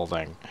part of the whole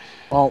thing.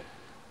 Well,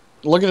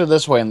 look at it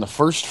this way: in the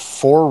first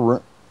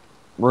 4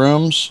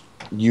 rooms,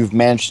 you've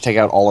managed to take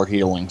out all our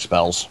healing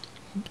spells.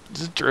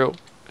 This is true.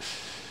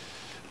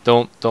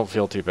 Don't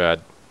feel too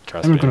bad.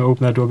 Trust I'm me. not gonna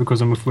open that door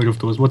because I'm afraid of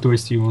doors. What do I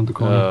see on the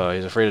corner?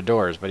 He's afraid of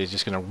doors, but he's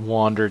just gonna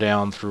wander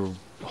down through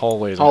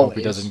hallways and hope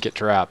he Hallways. doesn't get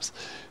traps.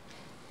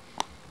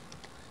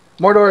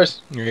 More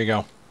doors. Here you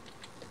go.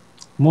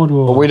 More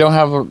door. But we don't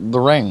have the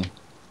ring.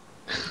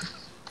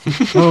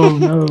 Oh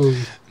no.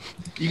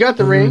 You got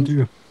the What am I ring. gonna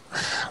do?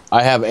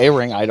 I have a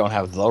ring. I don't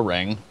have the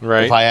ring.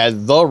 Right. If I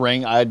had the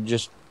ring, I'd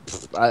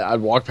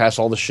walk past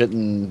all the shit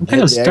and kinda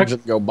hit the stuck. exit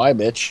and go, bye,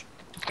 bitch.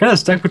 Kind of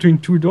stuck between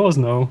 2 doors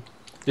now.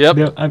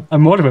 Yep.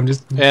 I'm more of them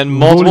just And rolling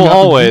multiple up and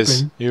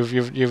hallways.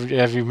 looping.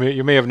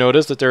 You may have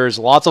noticed that there's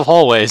lots of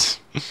hallways.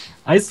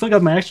 I still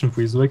got my action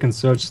free, so I can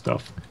search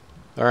stuff.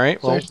 All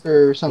right. Well, Search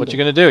for something. what you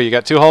gonna do? You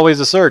got 2 hallways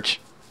to search.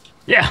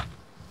 Yeah.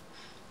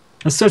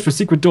 Let's search for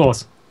secret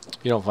doors.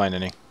 You don't find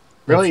any.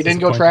 Really? You That's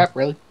didn't go trap?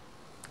 Really?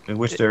 In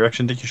which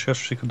direction did you search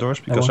for secret doors?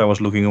 Because one. I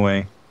was looking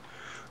away.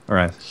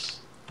 Alright.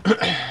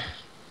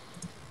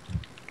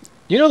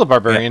 You know the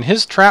barbarian.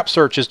 His trap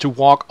search is to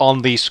walk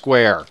on the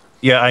square.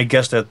 Yeah, I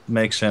guess that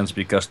makes sense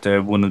because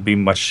there wouldn't be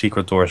much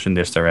secret doors in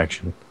this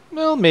direction.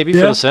 Well, maybe for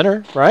Yeah. the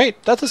center, right?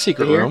 That's a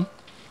secret Here? room.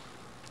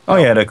 Oh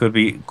yeah, that could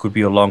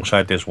be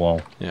alongside this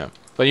wall. Yeah.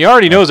 But he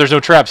already knows there's no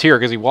traps here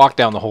because he walked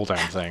down the whole damn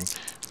thing.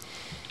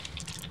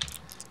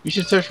 You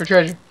should search for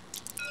treasure.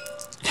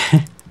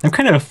 I'm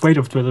kind of afraid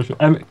of treasure.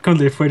 I'm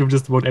currently afraid of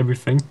just about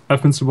everything.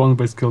 I've been surrounded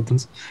by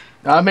skeletons.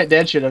 No, I meant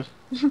Dad should have.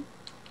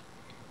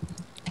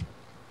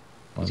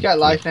 He's got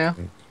life now.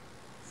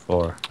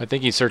 4 I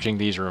think he's searching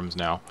these rooms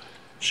now.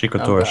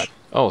 secret Oh, doors. God.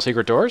 Oh,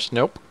 secret doors?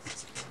 Nope.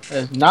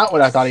 That's not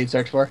what I thought he'd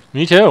search for.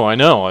 Me too. I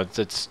know.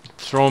 It's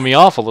throwing me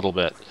off a little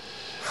bit.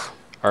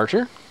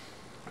 Archer?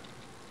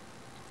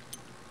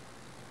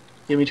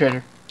 Give me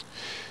treasure.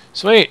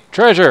 Sweet.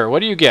 Treasure. What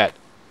do you get?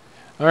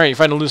 All right, you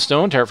find a loose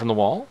stone, tear it from the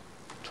wall.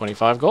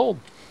 25 gold.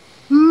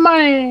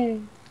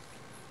 Money.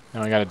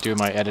 Now I got to do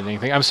my editing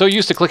thing. I'm so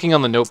used to clicking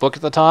on the notebook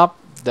at the top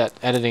that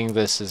editing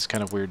this is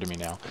kind of weird to me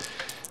now.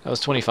 That was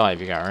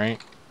 25 you got, right?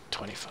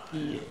 25.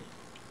 Yeah.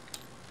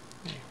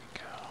 There we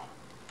go.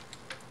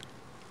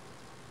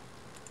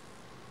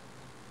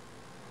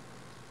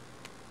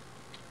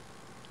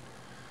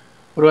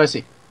 What do I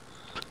see?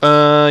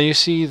 You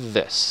see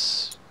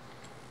this.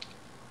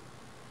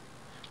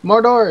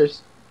 More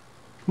doors.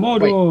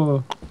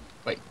 Mordor!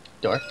 Wait.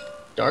 Door.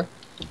 Door.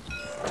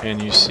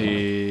 And you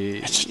see...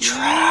 It's a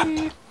trap.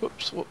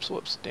 Whoops, whoops,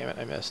 whoops. Damn it,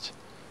 I missed.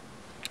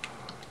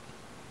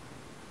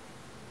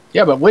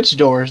 Yeah, but which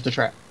door is the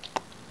trap?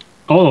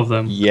 All of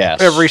them.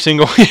 Yes. Every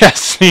single...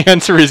 Yes, the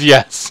answer is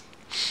yes.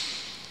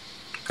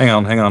 Hang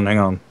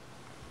on.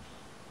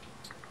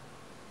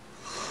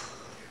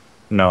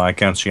 No, I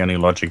can't see any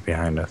logic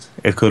behind it.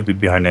 It could be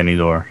behind any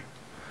door.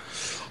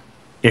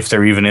 If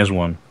there even is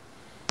one.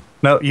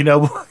 No, you know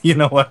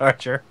what,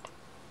 Archer?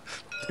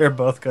 They're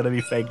both gonna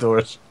be fake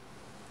doors.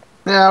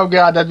 Oh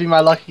god, that'd be my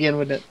luck again,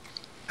 wouldn't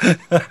it?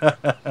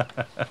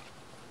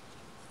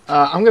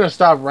 I'm gonna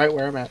stop right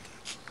where I'm at.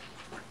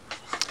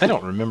 I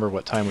don't remember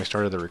what time we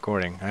started the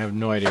recording. I have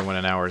no idea when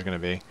an hour is going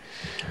to be.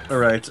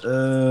 Alright,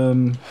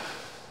 no,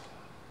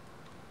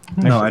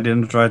 I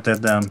didn't write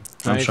that down.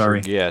 I'm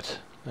sorry. Forget.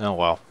 Oh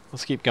well.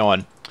 Let's keep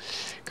going.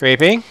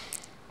 Creepy.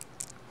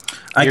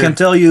 I can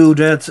tell you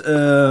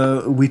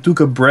that we took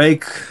a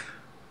break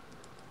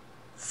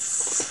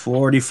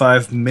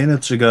 45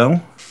 minutes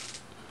ago.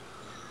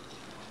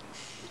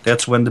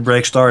 That's when the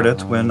break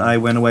started, when I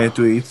went away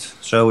to eat.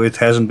 So it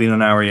hasn't been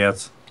an hour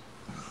yet.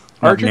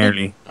 Not Archer,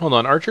 nearly. Hold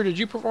on, Archer, did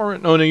you perform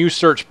it? No, you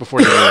searched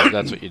before you moved.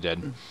 That's what you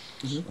did.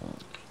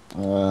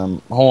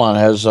 Hold on.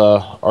 Has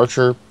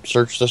Archer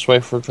searched this way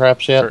for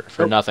traps yet?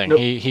 For nothing. Nope.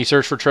 He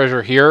searched for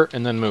treasure here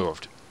and then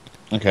moved.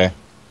 Okay.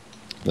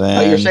 you're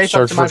Then safe up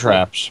search to for my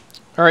traps.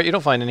 All right, you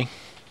don't find any.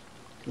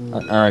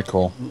 All right,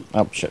 cool.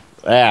 Oh shit!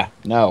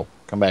 No,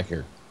 come back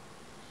here.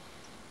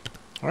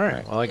 All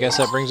right. Well, I guess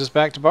that brings us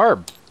back to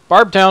Barb.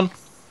 Barbtown.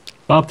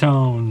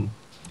 Bobtown.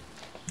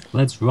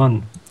 Let's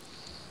run.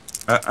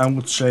 I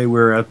would say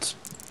we're at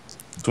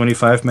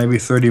 25, maybe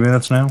 30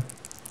 minutes now.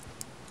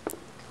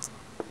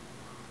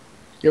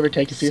 You ever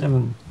take a few?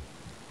 7.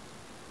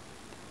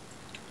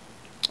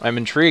 I'm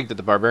intrigued that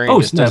the Barbarian Oh,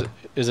 just snap.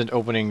 isn't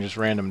opening just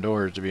random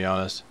doors, to be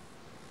honest.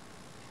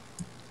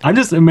 I'm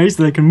just amazed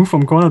that I can move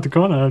from corner to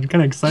corner. I'm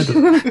kind of excited.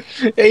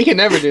 Yeah, you can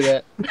never do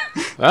that.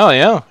 Well,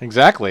 yeah,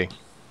 exactly.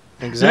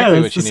 Exactly yeah,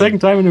 what that's you the second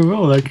time in a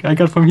row. Like I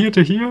got from here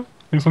to here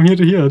and from here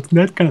to here.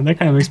 That kind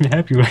of makes me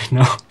happy right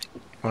now.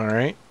 All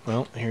right.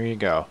 Well, here you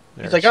go.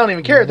 It's like I don't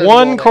even care if there's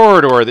one a wall there.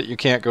 corridor that you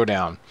can't go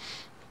down.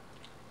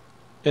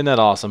 Isn't that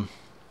awesome?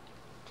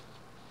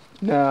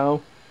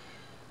 No.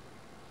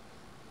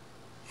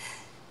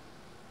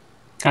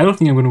 I don't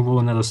think I'm gonna roll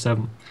another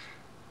 7.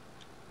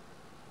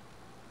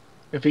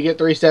 If you get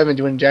 3 7,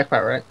 you win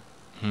jackpot, right?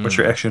 What's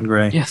your action,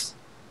 Gray? Yes.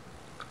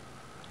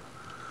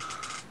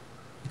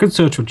 I could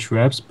search for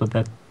traps, but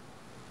that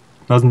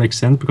doesn't make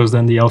sense because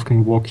then the elf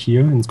can walk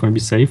here and it's going to be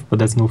safe, but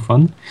that's no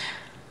fun.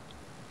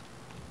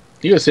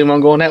 You assume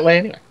I'm going that way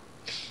anyway.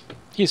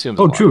 He assumes.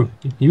 a Oh, lot. true.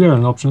 You got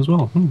an option as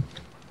well.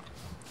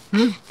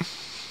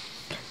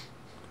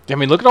 I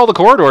mean, look at all the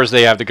corridors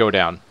they have to go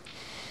down.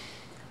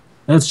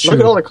 That's true. Look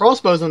at all the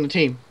crossbows on the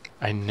team.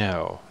 I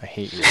know. I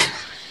hate you.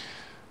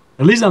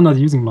 At least I'm not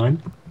using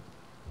mine.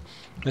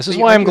 This is Are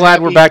you- why are I'm you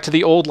glad we're happy? back to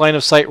the old line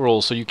of sight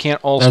rules, so you can't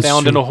all That's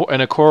stand true.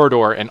 in a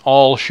corridor and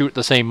all shoot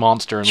the same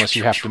monster unless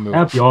you have to move.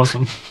 That'd be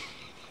awesome.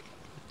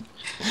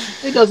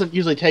 It doesn't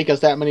usually take us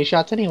that many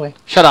shots anyway.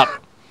 Shut up.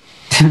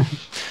 I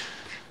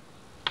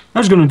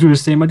was gonna do the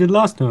same I did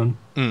last turn.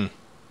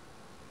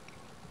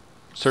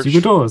 Search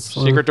Secret doors.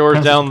 or secret doors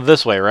passage. down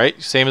this way,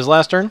 right? Same as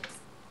last turn?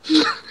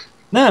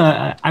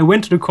 No, I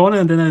went to the corner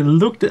and then I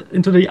looked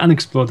into the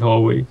unexplored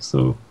hallway.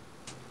 So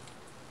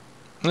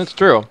That's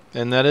true.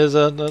 And that is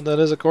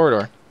a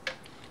corridor.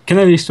 can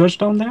I search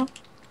down there?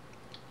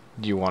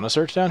 Do you want to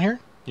search down here?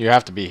 You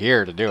have to be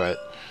here to do it.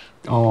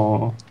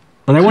 Oh,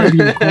 but I want to be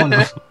in the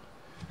corner.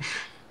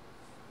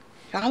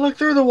 Can I look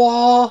through the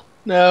wall?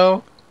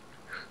 No.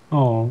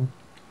 Oh,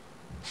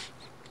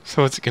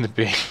 So what's it going to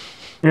be?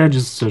 yeah,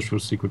 just search for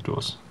secret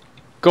doors.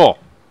 Cool.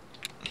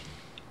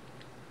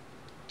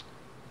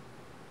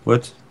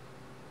 What?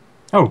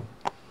 Oh,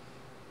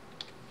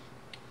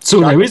 so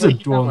there is a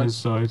Shockingly, door on that this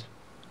side.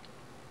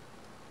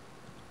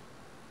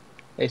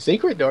 A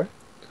secret door.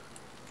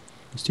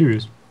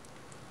 Mysterious.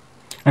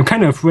 I'm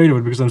kind of afraid of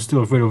it because I'm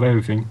still afraid of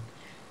everything.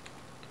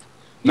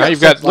 Now Yeah,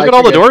 you've got. it's Look like at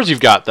all the you're doors you've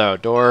got, though.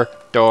 Door.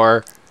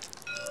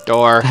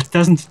 That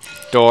doesn't.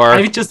 Door.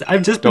 I've just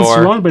been Door.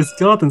 surrounded by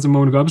skeletons a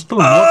moment ago. I'm still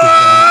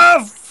not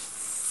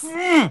this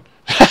time.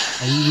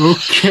 Are you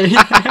okay?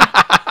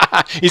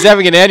 He's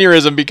having an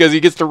aneurysm because he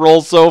gets to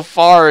roll so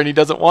far and he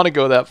doesn't want to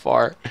go that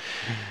far.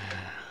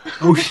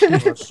 Oh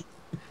shit!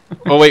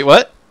 Oh wait,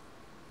 what?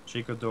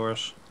 Secret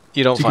doors.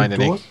 You don't Secret find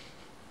any. doors?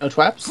 No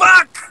traps?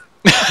 Fuck!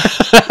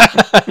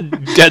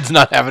 Dead's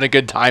not having a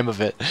good time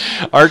of it.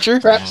 Archer,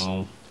 Traps.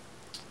 Oh.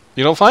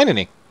 you don't find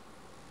any.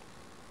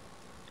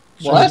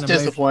 Well, that's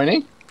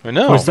disappointing. I For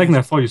know. a second,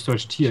 I thought you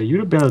searched here.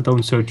 You better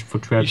don't search for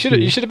You traps. should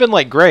here. you should have been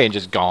like Gray and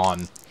just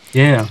gone.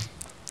 Yeah.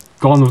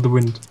 Gone with the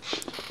wind.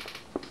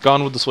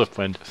 Gone with the swift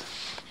wind.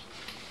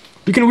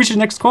 We can reach the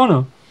next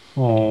corner.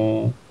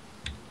 Oh.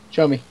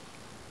 Show me.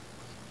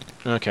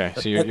 Okay,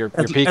 so you're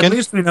At peeking.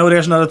 least we know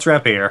there's not a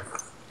trap here.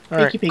 All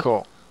right, Peeky peek.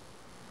 cool.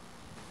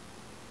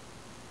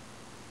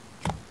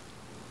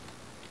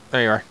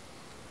 There you are.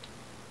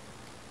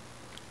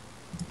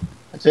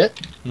 That's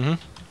it.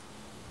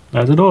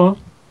 That's the door.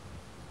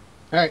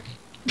 Alright.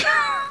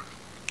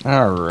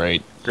 All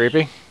right.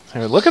 Creepy.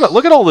 Here, look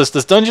at all this.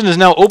 This dungeon is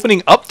now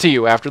opening up to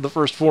you after the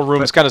first 4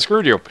 rooms kind of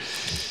screwed you.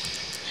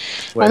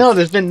 I know,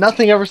 there's been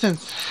nothing ever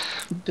since.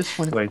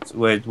 Disappointing.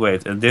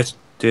 Wait. And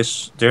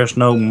there's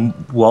no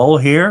wall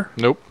here,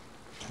 Nope.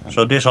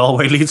 so this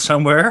hallway leads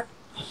somewhere,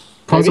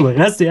 Possibly.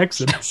 That's the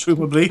exit.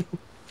 presumably.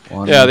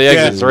 Yeah, the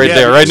exit's right yeah,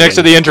 there, right next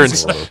to the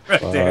entrance.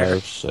 Right there.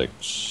 5,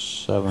 6,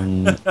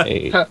 7,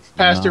 8,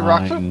 Past your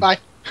rock. 9, Bye.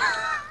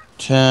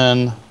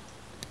 10.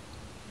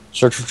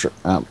 Search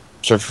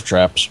for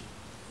traps.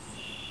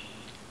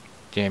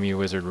 Damn you,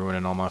 wizard,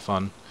 ruining all my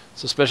fun.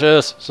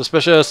 Suspicious.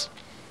 Suspicious.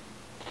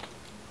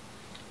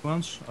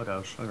 Once? Oh,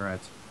 those. Alright.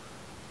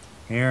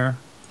 Here.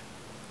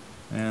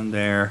 And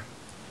there.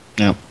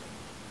 Yeah.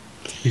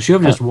 You should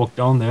have just walked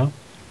down there.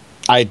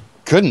 I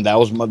couldn't. That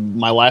was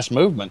my last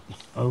movement.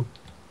 Oh.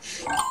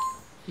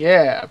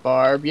 Yeah,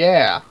 Barb,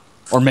 yeah.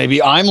 Or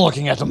maybe I'm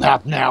looking at the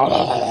map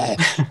now.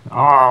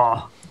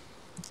 Ah.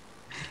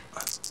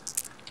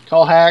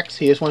 Call Hacks.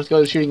 He just wants to go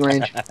to the shooting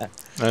range.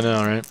 I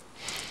know, right?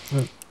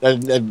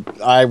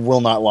 I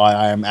will not lie.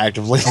 I am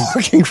actively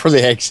looking for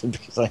the exit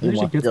because I Maybe we should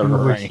want to get go from to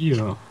over range.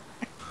 here.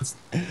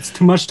 It's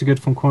too much to get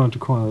from corner to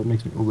corner. That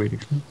makes me... Oh, wait.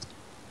 Actually.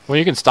 Well,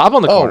 you can stop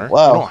on the Oh, corner.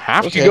 wow. You don't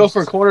have You to. can go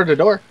from corner to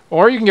door.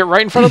 Or you can get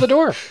right in front of the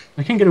door.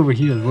 I can get over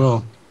here as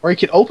well. Or you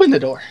can open the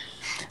door.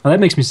 Oh, that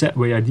makes me sad.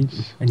 Wait, I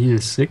need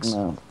a 6.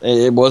 No,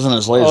 it wasn't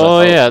as late as I Oh,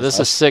 thought. yeah, this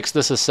is 6,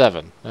 this is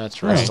 7.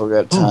 That's I right. still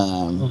got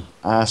time.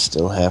 I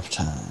still have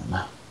time.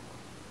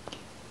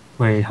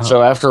 Wait, how...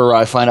 So after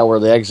I find out where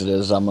the exit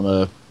is, I'm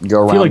gonna go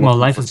around. I feel like my looking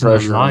life for has been a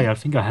treasure. lie. I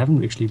think I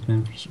haven't actually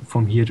been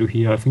from here to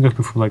here. I think I've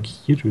been from like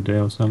here to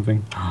there or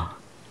something.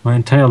 My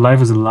entire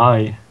life is a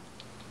lie.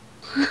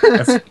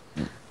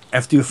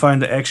 After you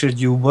find the exit,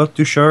 you what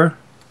to shore?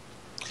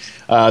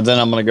 Then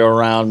I'm gonna go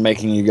around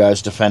making you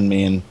guys defend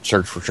me and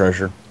search for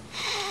treasure.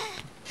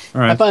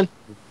 Alright. Have fun.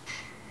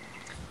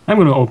 I'm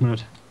gonna open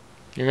it.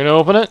 You're going to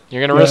open it? You're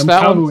going to risk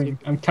that one?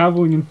 I'm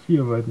cowering in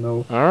fear right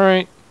now. All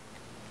right.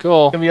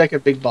 Cool. It's gonna be like a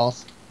big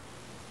boss.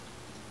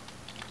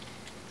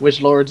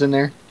 Witch Lord's in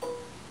there.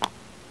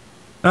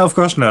 No, of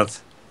course not.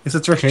 It's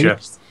a treasure Okay.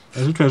 chest.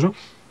 There's a treasure.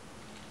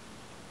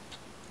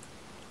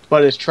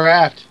 But it's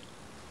trapped.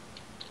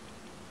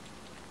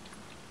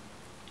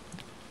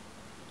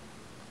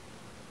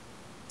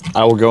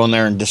 I will go in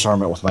there and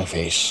disarm it with my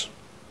face.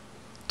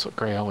 That's what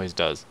Gray always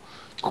does.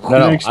 No, Did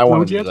it I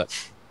want explode to do yet? that.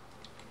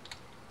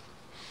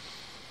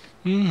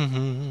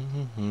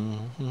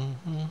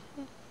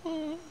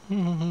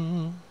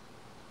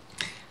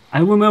 I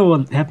remember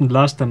what happened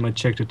last time I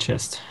checked the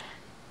chest.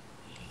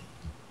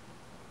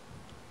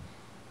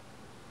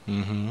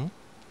 Mm-hmm.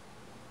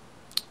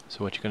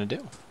 So what you going to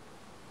do?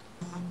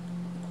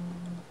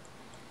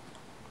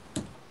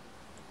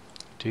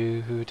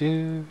 Do.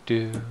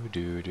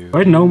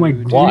 Right now my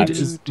do, greed do,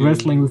 is do,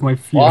 wrestling with my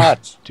fear.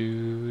 What?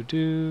 Do.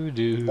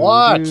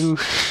 What?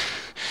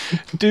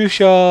 Do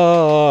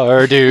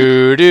shar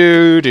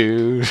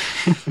do.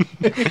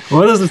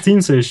 What does the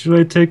team say? Should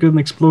I take an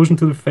explosion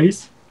to the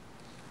face?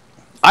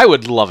 I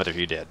would love it if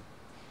you did.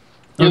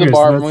 You're Okay, the so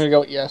Barb. I'm that's- gonna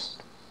go yes.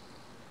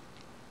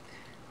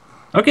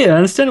 Okay, I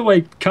understand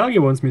why Kage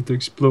wants me to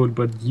explode,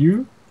 but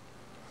you?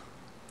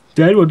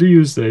 Dad, what do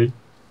you say?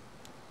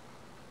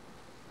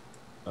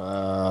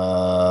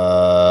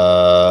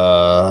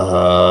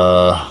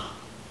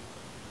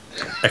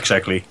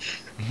 Exactly.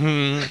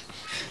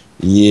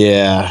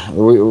 Yeah,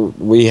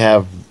 we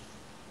have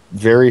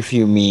very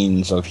few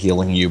means of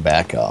healing you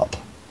back up.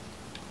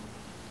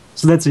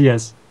 So that's a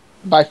yes.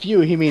 By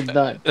few, he means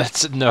none.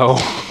 That's no.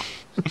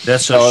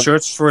 That's So- a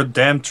search for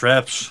damn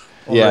traps.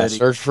 Yeah, already.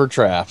 search for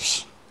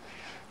traps.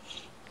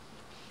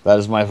 That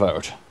is my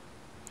vote.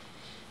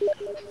 They're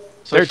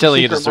Search for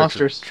telling you to secret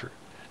search monsters. for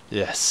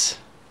yes.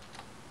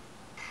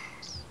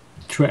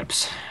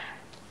 Traps.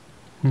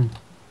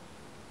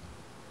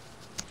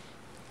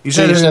 He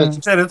said He it. said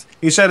He said it.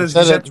 He said it. He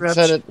said it. He traps.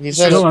 said it. He He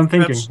said said No, it. I'm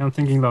thinking. traps. I'm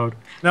thinking loud.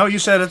 No, you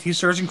said it. He's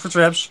searching for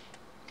traps.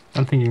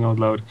 I'm thinking out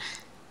loud.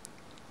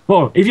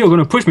 Well, if you're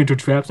gonna push me to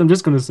traps, I'm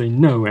just gonna say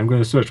no. I'm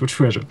gonna search for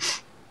treasure.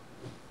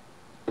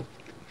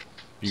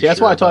 See,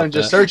 that's why I told him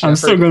just search. I'm it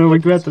still for- gonna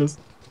regret this.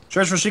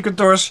 Search for secret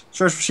doors.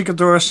 Search for secret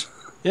doors.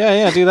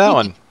 Yeah, do that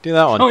one. Do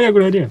that one. Oh yeah,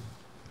 good idea.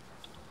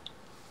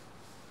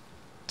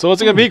 So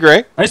what's it gonna be,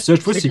 Gray? I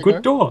searched for Secret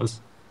secret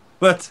doors.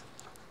 But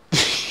A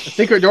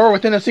secret door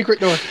within a secret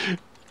door.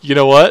 You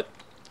know what?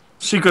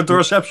 Secret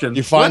doorception.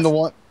 You find the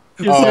one.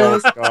 Oh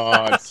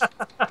God!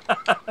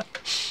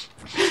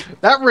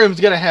 That room's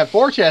gonna have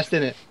 4 chests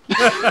in it.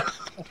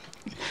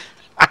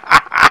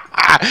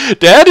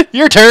 Dead?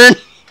 Your turn.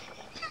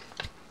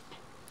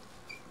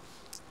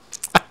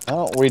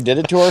 Well, we did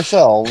it to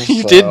ourselves.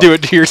 You so. did do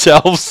it to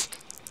yourselves.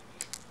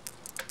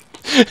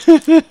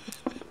 I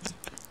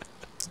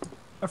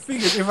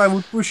figured if I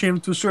would push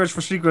him to search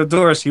for secret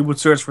doors, he would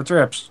search for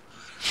traps.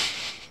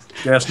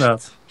 Guess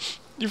not.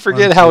 You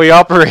forget how he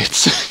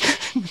operates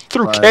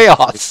through 5,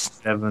 chaos.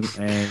 6, 7,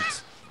 8,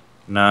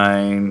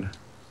 9.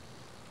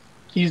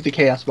 He's the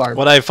chaos barb.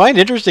 What I find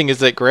interesting is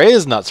that Gray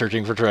is not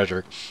searching for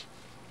treasure.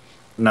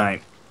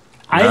 9.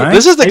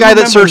 This is the guy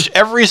that remember- searched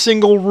every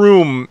single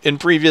room in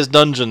previous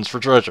dungeons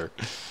for treasure.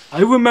 I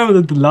remember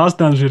that the last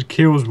dungeon had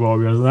Chaos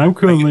Warriors, and I'm Do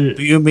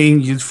currently. you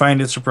mean you'd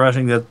find it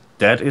surprising that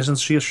Dad isn't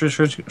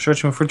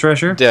searching for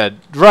treasure? Dead.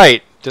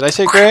 Right. Did I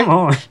say Gray? Come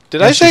on.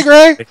 Did I say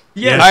Gray?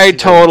 Yes. I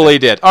totally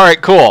did. All right,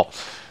 cool.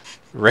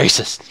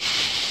 Racist.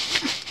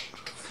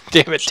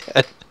 Damn it,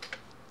 Ted.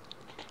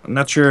 I'm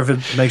not sure if it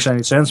makes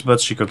any sense,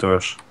 but secret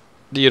doors.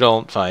 You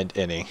don't find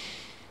any.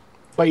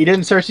 But you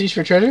didn't search these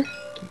for treasure?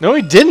 No,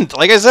 he didn't.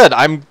 Like I said,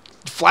 I'm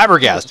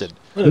flabbergasted.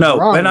 What is No,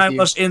 wrong when with I you?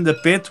 was in the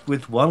pit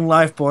with 1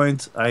 life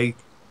point, I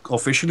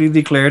officially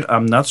declared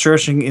I'm not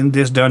searching in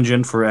this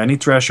dungeon for any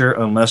treasure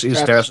unless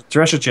there's a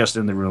treasure chest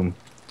in the room.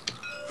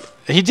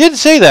 He did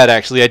say that,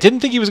 actually. I didn't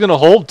think he was going to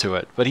hold to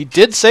it, but he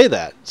did say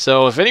that.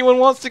 So if anyone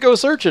wants to go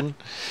searching,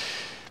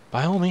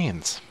 by all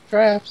means.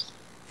 Traps.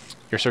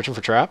 You're searching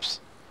for traps?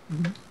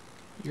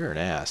 You're an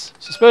ass.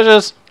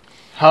 Suspicious.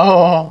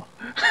 Oh.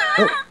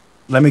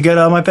 Let me get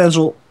out my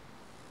pencil.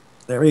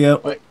 There we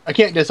go. Wait, I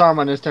can't disarm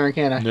on this turn,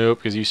 can I? Nope,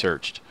 because you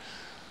searched.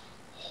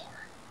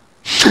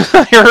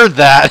 I heard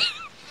that.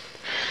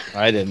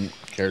 I didn't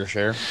care to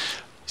share. He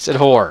said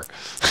whore.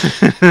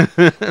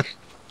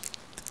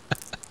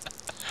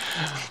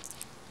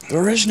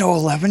 There is no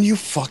 11, you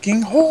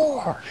fucking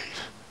whore.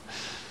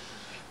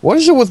 What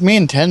is it with me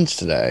and tens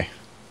today?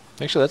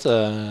 Actually, that's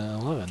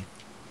 11.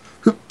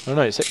 Oh,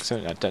 no, 6.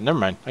 7, 10. Never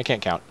mind. I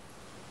can't count.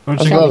 I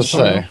was about to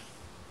say.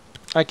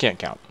 I can't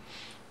count.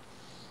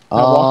 Now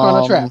walk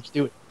on a trap.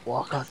 Do it.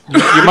 Walk on.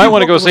 You might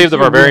want to go save the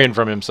barbarian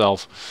from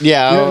himself.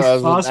 Yeah, Yeah, I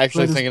was fast, actually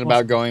but it's thinking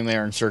about going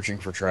there and searching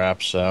for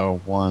traps.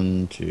 So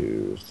 1,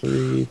 2,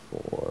 3,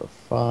 4,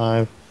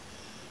 5,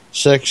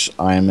 6.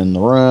 I am in the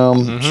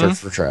room. Mhm. Search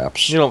for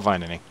traps. You don't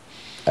find any.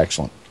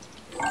 Excellent.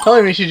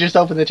 Telling me you should just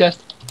open the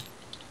chest.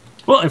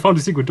 Well, I found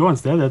the secret door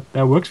instead.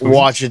 That works for me.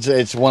 Watch,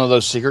 it's one of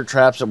those secret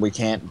traps that we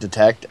can't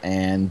detect,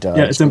 and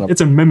Yeah, it's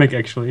a mimic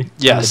actually.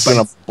 Yes.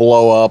 gonna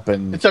blow up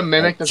and It's a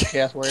mimic that's a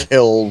chaos warrior.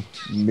 kill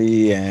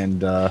me.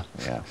 And yeah,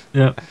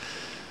 Yeah.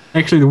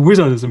 Actually, the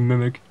wizard is a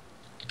mimic.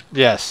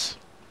 Yes.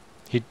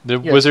 The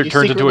Yes, wizard he's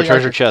turns into a secretly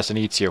treasure Archer. chest and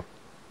eats you.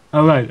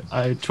 All right,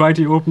 I tried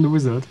to open the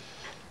wizard.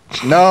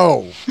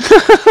 no.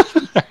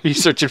 Are you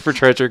searching for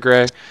treasure,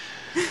 Gray?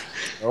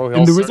 Oh,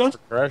 In the wizard?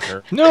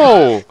 treasure.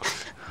 No!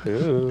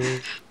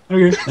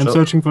 Okay, I'm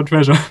searching for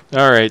treasure.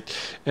 Alright.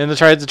 In the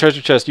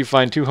treasure chest, you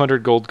find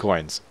 200 gold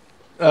coins.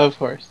 Of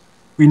course.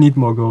 We need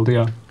more gold.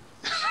 Yeah,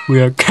 we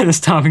are kind of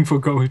starving for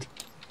gold.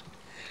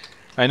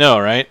 I know,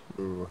 right?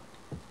 You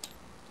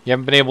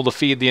haven't been able to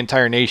feed the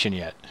entire nation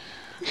yet.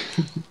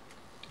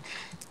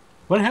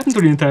 What happened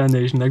to the entire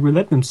nation? Like, we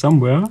let them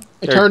somewhere.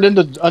 It turned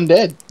into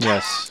undead.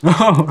 Yes.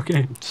 Oh,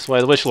 okay. That's why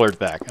the Wish Lord's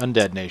back.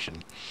 Undead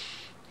nation.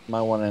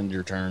 Might want to end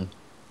your turn.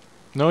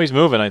 No, he's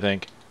moving, I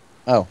think.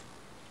 Oh,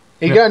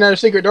 He Yeah. got another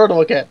secret door to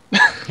look at.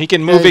 He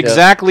can move he does.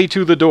 exactly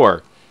to the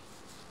door.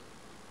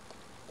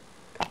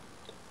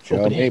 show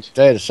Open me it.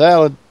 potato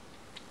salad.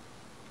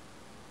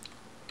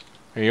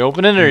 Are you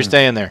opening or are you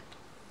staying there?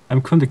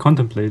 I'm currently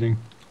contemplating.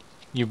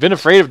 You've been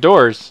afraid of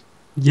doors,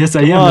 Yes,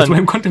 I Come am. That's on. why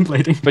I'm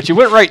contemplating. but you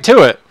went right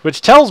to it,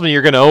 which tells me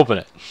you're going to open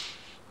it.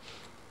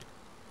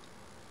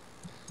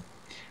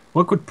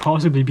 What could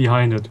possibly be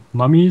behind it?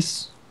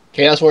 Mummies,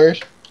 Chaos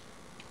warriors.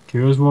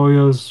 Chaos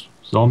Warriors,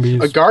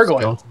 zombies, A gargoyle.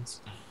 skeletons.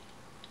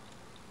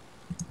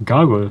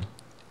 Gargoyle.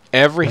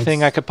 Everything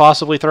That's- I could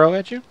possibly throw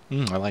at you?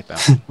 I like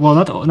that. Well,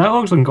 not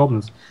orcs and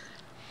goblins.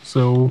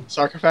 So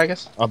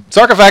Sarcophagus.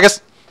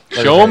 Sarcophagus!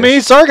 Show me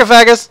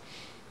Sarcophagus!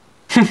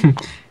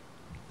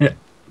 yeah,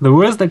 the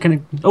worst I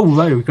can. Oh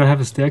right, we could have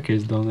a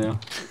staircase down there.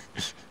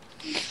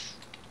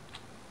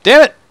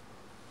 Damn it!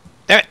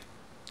 Damn it!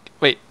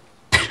 Wait.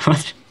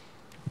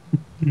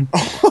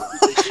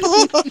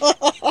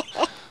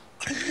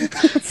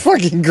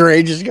 Fucking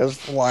Gray just goes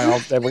flying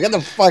off the table. Get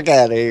the fuck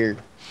out of here.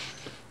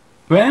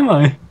 Where am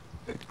I?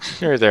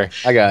 You're there.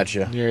 I got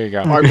you. Here you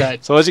go. Mark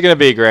died. So what's it going to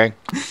be, Greg?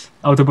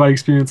 Out of my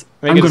experience,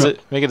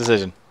 Make a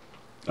decision.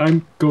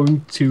 I'm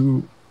going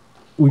to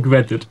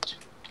regret it.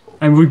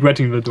 I'm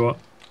regretting the door.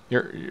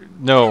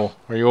 No.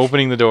 Are you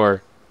opening the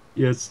door?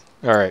 Yes.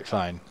 All right,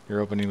 fine. You're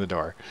opening the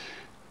door.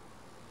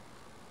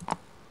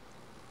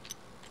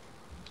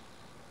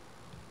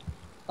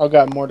 Oh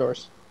god, more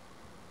doors.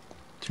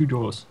 2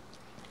 doors.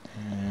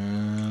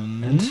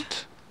 And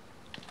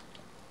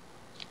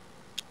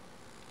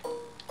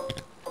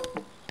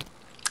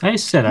I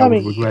said I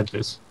would regret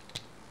this.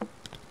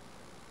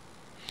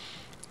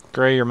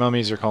 Gray, your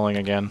mummies are calling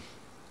again.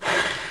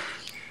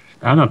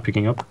 I'm not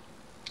picking up.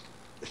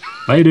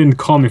 They didn't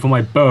call me for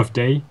my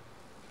birthday.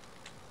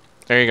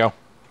 There you go.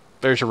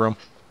 There's your room.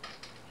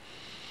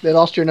 They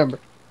lost your number.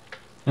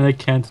 And I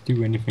can't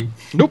do anything.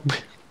 Nope.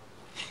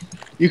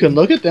 You can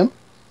look at them.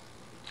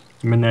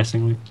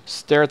 Menacingly.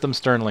 Stare at them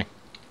sternly.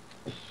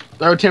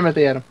 Throw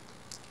Timothy at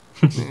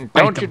them.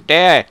 Don't you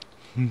dare.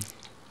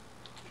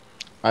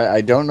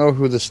 I don't know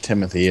who this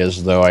Timothy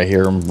is, though. I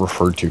hear him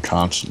referred to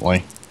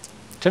constantly.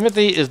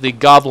 Timothy is the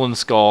goblin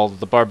skull that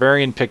the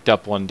barbarian picked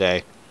up one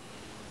day.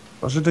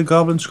 Was it the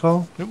goblin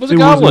skull? It was a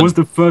goblin. It was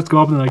the first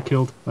goblin I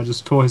killed. I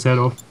just tore his head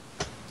off.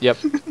 Yep.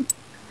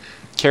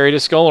 Carried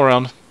his skull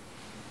around.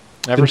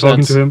 Ever Been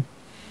talking since. to him.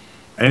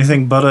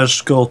 Anything but a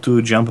skull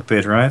to jump a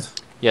pit, right?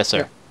 Yes,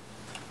 sir.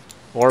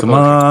 Or Come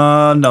potion.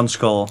 on,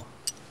 numbskull.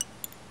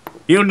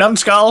 You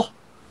numbskull!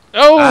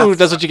 Oh,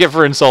 that's what you get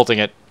for insulting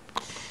it.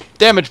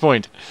 Damage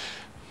point.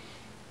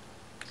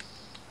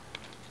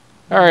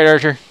 Alright,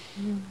 Archer.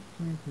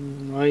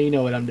 Well, you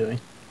know what I'm doing.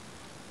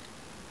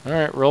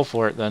 Alright, roll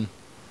for it then.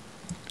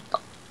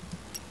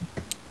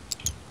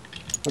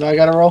 What do I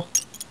gotta roll?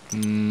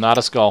 Not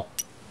a skull.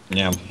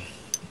 Yeah.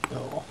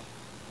 Oh.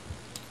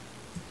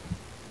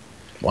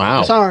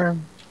 Wow.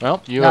 Disarm.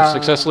 Well, you have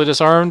successfully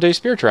disarmed a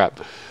spear trap.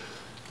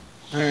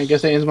 Alright, I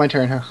guess that ends my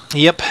turn, huh?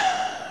 Yep.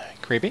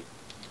 Creepy.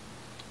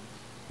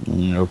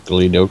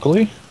 Oakley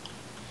dokley.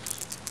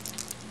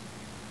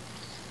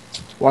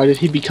 Why did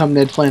he become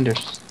Ned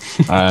Flanders?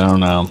 I don't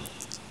know.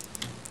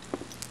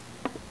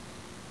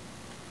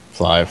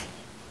 5.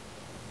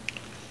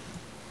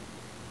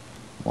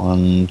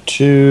 1,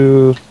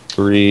 2,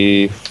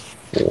 3,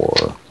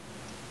 4.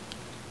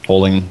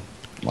 Holding.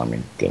 Let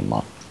me get him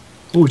up.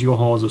 Hold your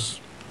horses.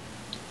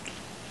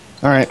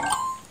 Alright.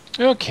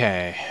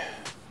 Okay.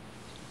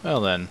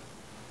 Well then.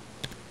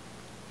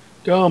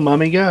 Go,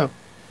 mummy, go.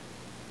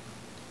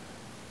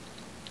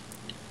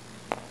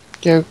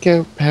 Go,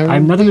 go, power.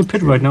 I'm not in the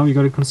pit right now. You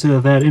gotta consider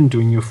that in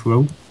doing your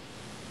throw.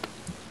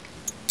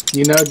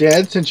 You know,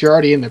 Dad, since you're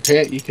already in the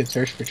pit, you can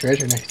search for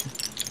treasure next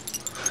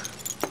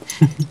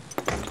time.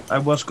 I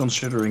was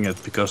considering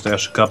it because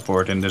there's a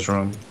cupboard in this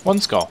room, One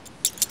skull.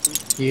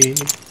 Yeah.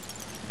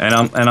 and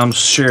I'm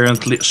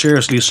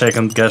seriously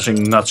second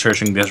guessing not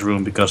searching this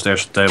room because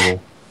there's a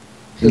table.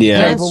 The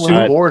Yeah, table with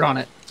a board on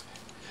it.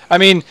 I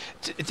mean,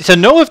 to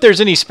know if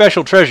there's any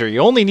special treasure, you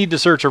only need to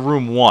search a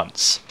room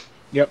once.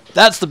 Yep.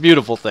 That's the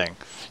beautiful thing.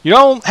 You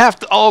don't have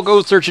to all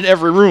go searching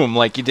every room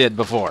like you did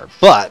before,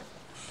 but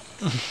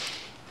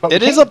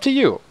it is up to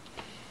you.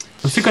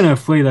 I'm still kind of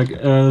afraid, like, did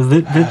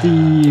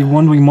the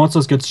wandering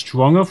monsters get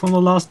stronger from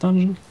the last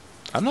dungeon?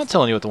 I'm not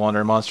telling you what the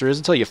wandering monster is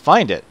until you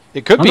find it.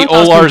 It could I'm be not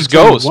asking Olar's you to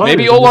tell me ghost. what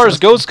Maybe it is, I'm just Olar's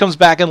asking- ghost comes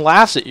back and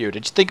laughs at you.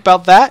 Did you think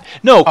about that?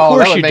 No, of Oh,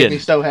 course that would you make me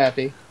didn't. so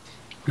happy.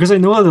 Because I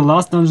know that the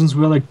last dungeons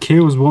were like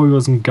chaos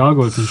warriors and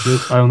gargoyles and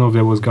shit. I don't know if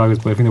there was gargoyles,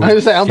 but I think there I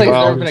was. don't think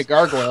Well, there's ever been a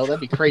gargoyle.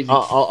 That'd be crazy.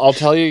 I'll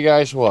tell you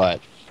guys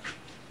what.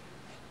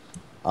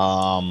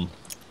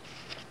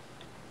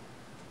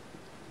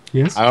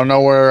 Yes? I don't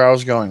know where I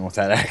was going with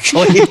that,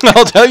 actually.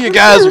 I'll tell you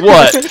guys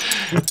what.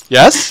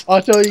 Yes?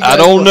 I'll tell you. I guys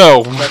don't what.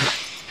 know.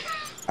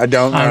 I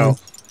don't know.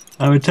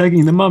 I'm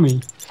attacking the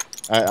mummy.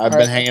 I've Alright,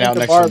 been hanging I out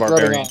think next the to the barb's rubbing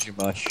Barbarian off. too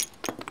much.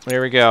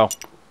 There we go.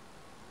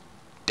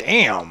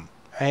 Damn.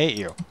 I hate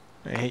you.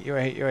 I hate you,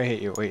 I hate you, I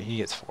hate you. Wait, he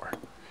gets 4.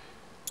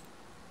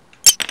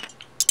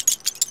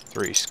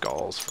 3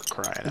 skulls for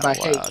crying By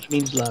out loud. hate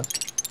means love.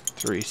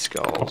 3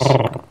 skulls.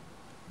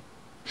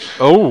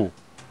 Oh.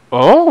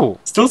 Oh.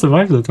 Still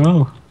survived it,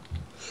 wow.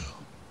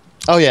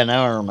 Oh yeah,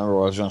 now I remember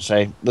what I was going to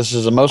say. This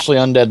is a mostly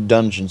undead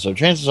dungeon, so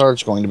chances are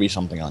it's going to be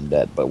something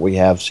undead. But we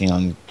have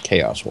seen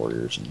Chaos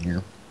Warriors in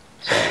here.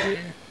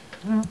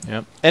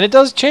 Yep. And it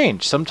does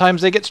change.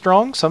 Sometimes they get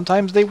strong,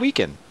 sometimes they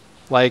weaken.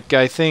 Like,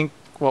 I think,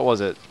 what was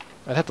it?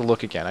 I'd have to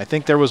look again. I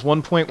think there was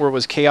one point where it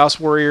was Chaos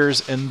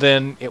Warriors, and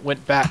then it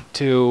went back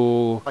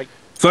to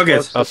Fuck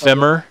it!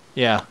 Ephemer.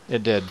 Yeah,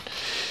 it did.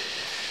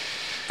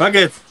 Fuck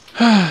it!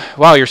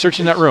 Wow, you're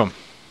searching that room.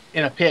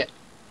 In a pit.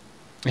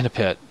 In a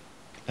pit.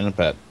 And a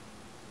pet.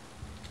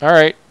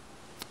 Alright.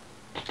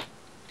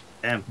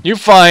 Damn. You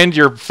find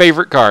your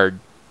favorite card.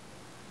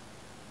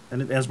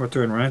 And it ends my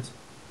turn, right?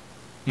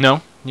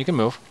 No, you can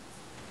move.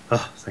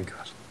 Oh, thank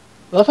God.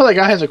 I love how that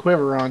guy has a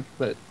quiver on,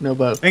 but no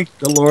bow. Thank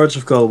the Lords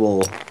of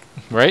Kobol.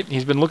 Right?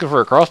 He's been looking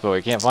for a crossbow.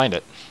 He can't find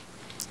it.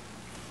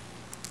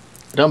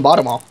 I done bought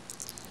them all.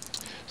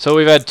 So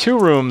we've had 2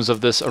 rooms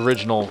of this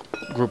original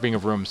grouping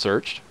of rooms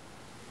searched.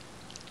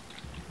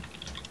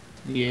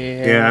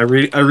 Yeah. Yeah,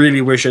 I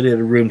really wish I did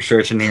a room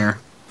search in here.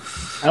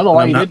 I don't know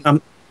why I'm you not,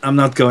 didn't. I'm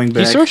not going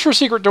back. He searched for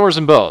secret doors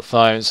in both.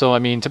 So, I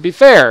mean, to be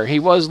fair, he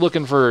was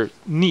looking for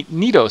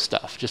neato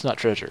stuff, just not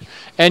treasure.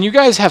 And you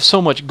guys have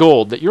so much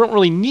gold that you don't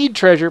really need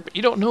treasure, but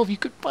you don't know if you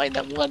could find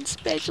that one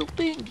special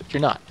thing. But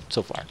you're not,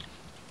 so far.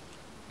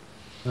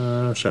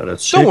 So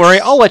that's Don't 6. worry,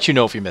 I'll let you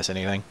know if you miss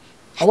anything.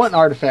 I want an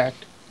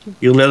artifact.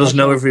 You let us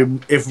know if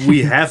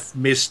we have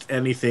missed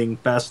anything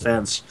past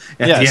tense at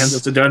the Yes. end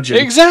of the dungeon.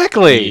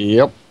 Exactly!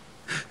 Yep.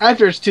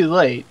 After it's too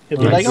late, he'll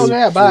be Alright, like, "Oh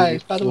yeah, bye."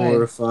 By the 4,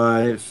 way,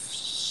 5,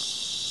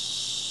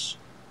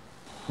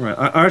 Right,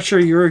 Archer,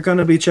 you're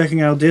gonna be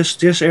checking out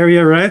this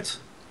area, right?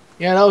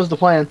 Yeah, that was the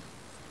plan.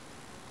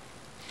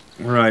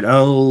 Right.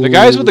 I'll. The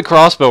guys with the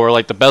crossbow are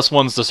like the best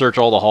ones to search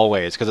all the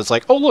hallways because it's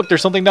like, oh look,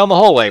 there's something down the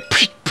hallway.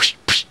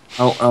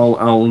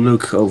 I'll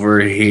look over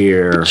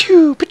here.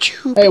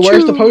 Hey,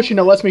 where's the potion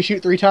that lets me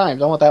shoot 3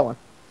 times? I want that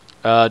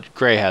one.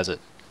 Gray has it,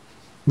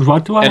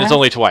 What do I and have? it's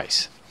only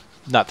twice,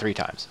 not 3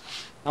 times.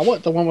 I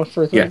want the one with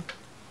for 3. Yeah.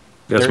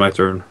 That's my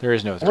turn. There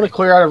is no I 3. want to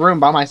clear out a room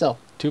by myself.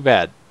 Too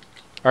bad.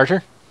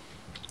 Archer?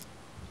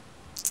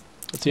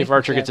 Let's see if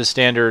Archer gets his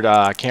standard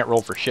can't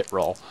roll for shit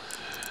roll.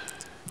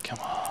 Come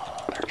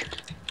on, Archer.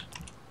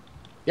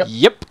 Yep.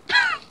 Yep.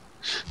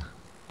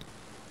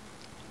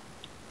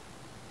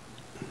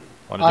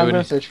 Want to I'm do going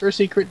it? to search for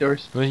secret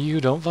doors. Well,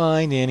 you don't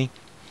find any.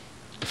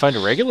 You find a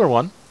regular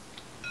one.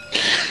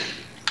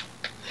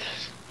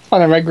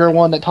 Find a regular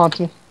one that taunts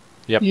me.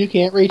 Yep. You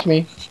can't reach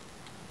me.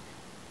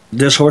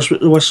 This horse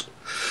was.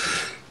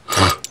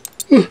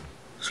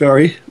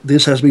 Sorry,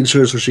 this has been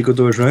searched for secret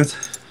doors, right?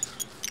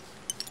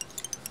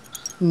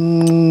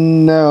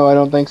 No, I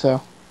don't think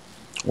so.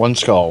 1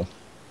 skull.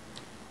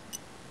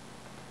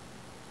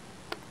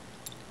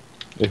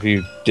 If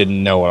you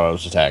didn't know what I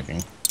was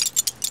attacking.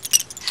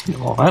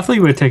 Oh, I thought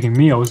you were attacking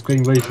me. I was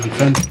getting ready to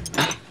defend.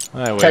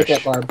 I Check wish.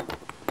 that, Barb.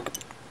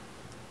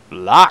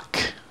 Block.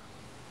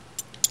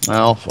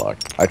 Well, fuck.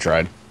 I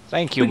tried.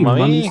 Thank you, Thank you,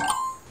 mummy. mummies.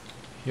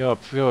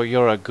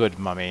 You're a good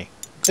mummy.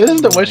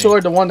 Isn't the Witch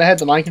Lord the one that had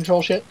the mind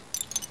control shit?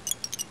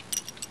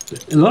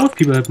 A lot of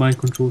people have mind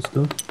control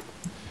stuff.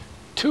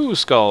 2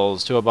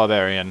 skulls to a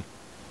barbarian.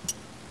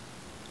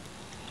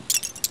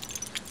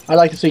 I'd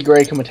like to see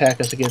Gray come attack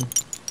us again.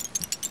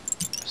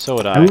 So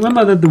would I I.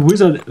 remember that the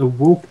wizard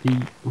awoke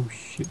the... Oh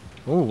shit.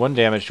 Ooh, 1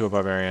 damage to a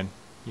barbarian.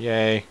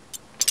 Yay.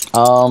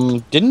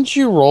 Didn't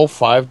you roll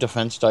 5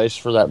 defense dice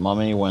for that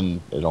mummy when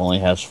it only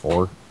has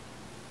 4?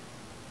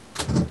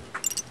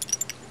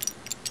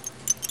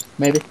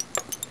 Maybe.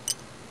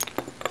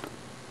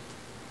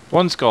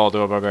 1 skull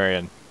to a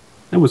barbarian.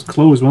 That was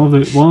close. One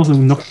of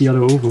them knocked the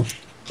other over.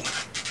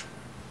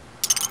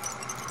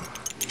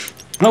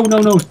 No, no,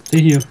 no.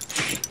 Stay here.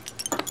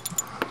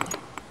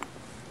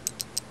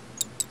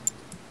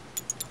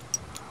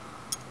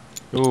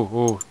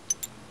 Ooh.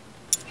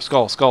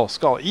 Skull, skull,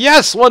 skull.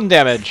 Yes! 1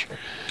 damage!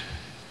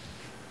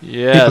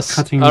 Yes.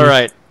 cutting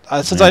Alright.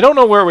 Since I don't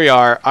know where we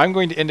are, I'm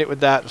going to end it with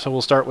that, so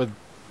we'll start with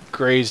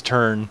Gray's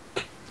turn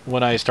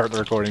when I start the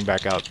recording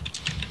back up.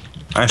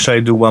 I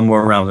say do one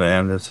more round and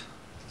end it.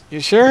 You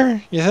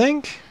sure? You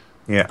think?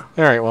 Yeah.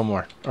 Alright, 1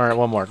 more. Alright,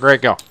 1 more.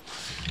 Great, go.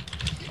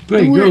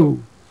 Great, Do go.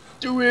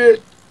 Do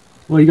it!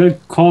 Well, you gotta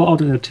call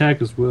out an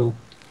attack as well.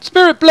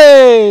 Spirit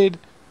Blade!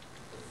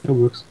 That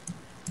works.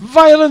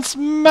 Violence,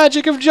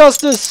 magic of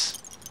justice!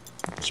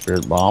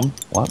 Spirit bomb?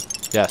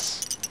 What?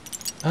 Yes.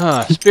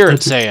 Ah, Spirit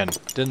Saiyan.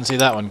 Didn't see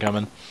that one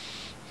coming.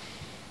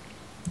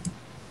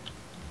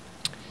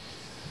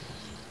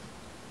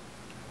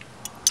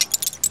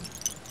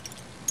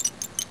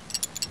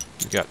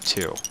 You got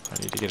 2. I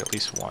need to get at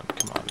least 1.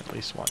 Come on, at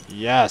least 1.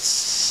 Yes!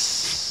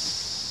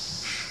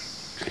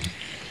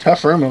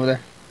 Tough room over there.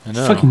 I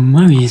know. Fucking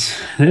mummies.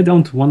 They're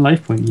down to 1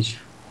 life point each.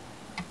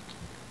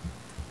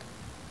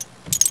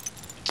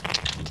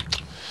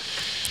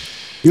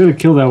 You gotta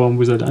kill that one,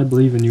 wizard. I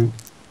believe in you.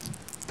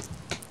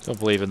 Don't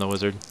believe in the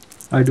wizard.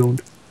 I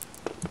don't.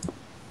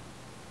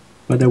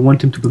 But I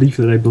want him to believe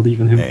that I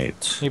believe in him.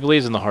 8. He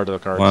believes in the heart of the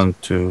cards. 1,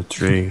 2,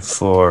 3,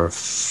 4,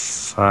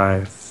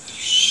 5,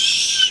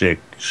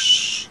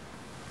 6.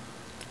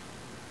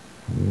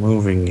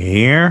 Moving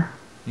here?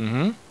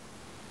 Mm-hmm.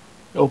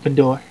 Open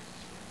door.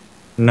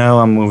 No,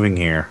 I'm moving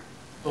here.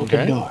 Open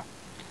Okay. door.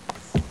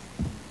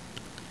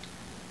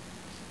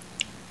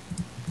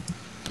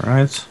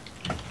 Right.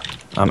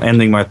 I'm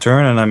ending my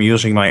turn and I'm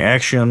using my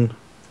action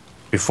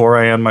before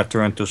I end my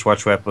turn to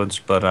swatch weapons,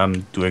 but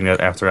I'm doing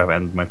that after I've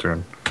ended my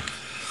turn.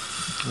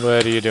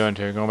 What are you doing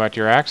to? Going back to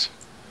your axe?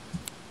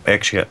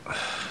 Action.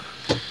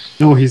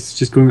 No, he's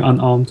just going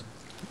unarmed.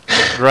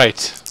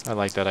 Right. I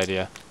like that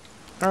idea.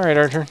 Alright,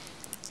 Archer.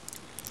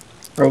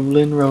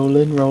 Rolling,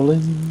 rolling,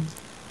 rolling.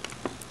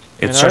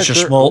 It's And such a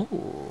Archer- small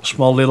Ooh.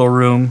 small little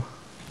room.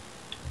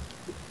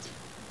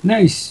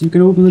 Nice, you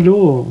can open the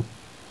door.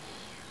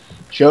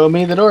 Show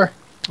me the door.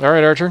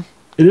 Alright, Archer.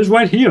 It is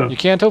right here. You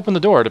can't open the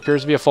door. It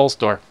appears to be a false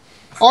door.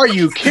 Are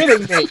you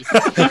kidding me?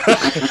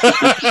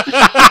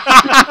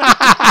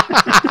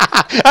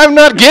 I'm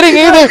not kidding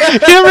either.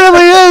 It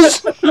really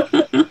is.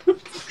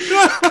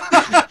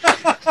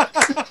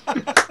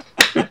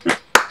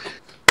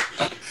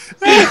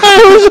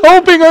 I was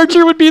hoping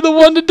Archer would be the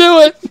one to do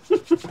it.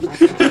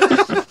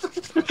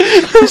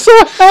 I'm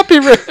so happy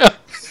right now.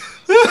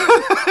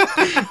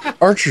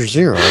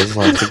 ArcherZero is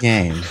like the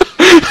game.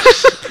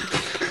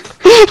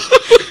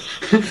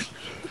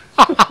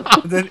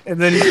 And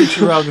then you reach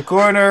around the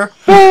corner.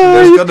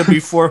 There's gonna be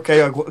 4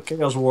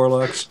 chaos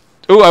warlocks.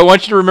 Ooh, I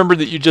want you to remember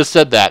that you just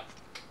said that.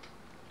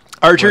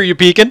 Archer, you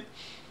peeking?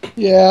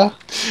 Yeah.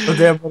 Oh,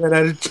 damn, but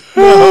then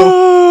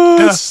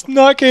It's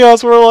not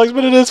Chaos Warlocks,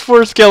 but it is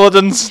 4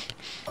 skeletons.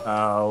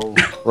 Oh.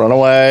 Run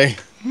away.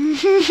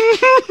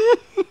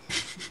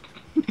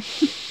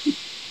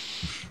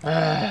 Archer's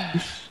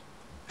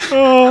not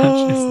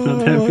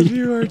I love happy.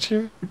 you,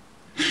 Archer.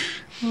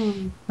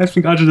 I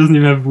think Archer doesn't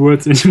even have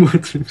words anymore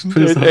to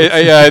express how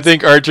he Yeah, I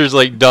think Archer's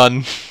like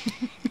done.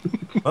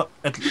 Well,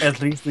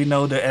 at least we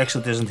know the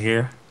exit isn't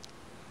here.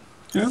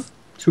 feels. Yeah,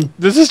 true.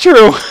 This is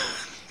true.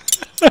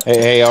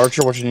 Hey,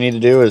 Archer, what you need to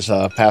do is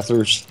pass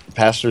through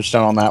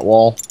stone on that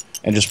wall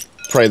and just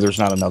pray there's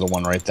not another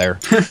one right there.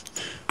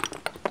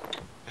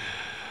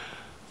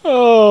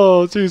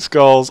 Oh, 2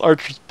 skulls.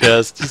 Archer's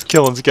pissed. He's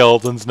killing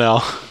skeletons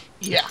now.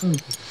 Yeah.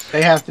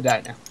 They have to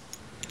die now.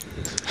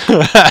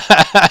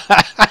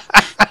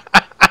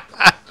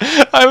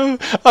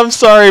 I'm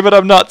sorry, but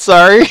I'm not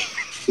sorry.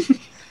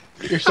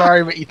 You're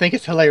sorry, but you think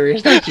it's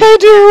hilarious, don't you? I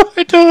do.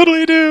 I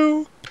totally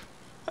do.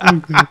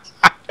 Okay,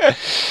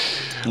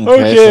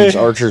 Okay. since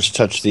Archer's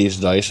touched these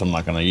dice, I'm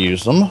not going to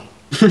use them.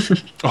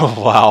 Oh,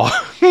 wow.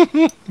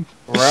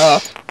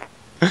 Rough.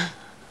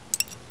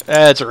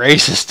 That's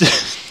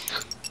racist.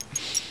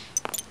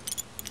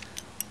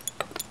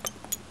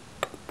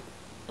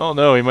 Oh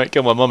no, he might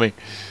kill my mummy.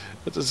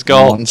 That's a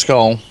skull. One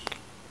skull.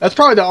 That's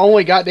probably the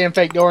only goddamn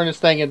fake door in this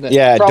thing, isn't it?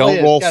 Yeah, Probably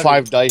don't roll is. Gotta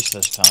 5 dice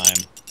this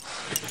time.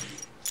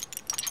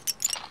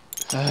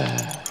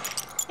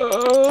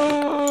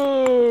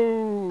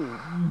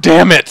 Oh,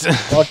 damn it.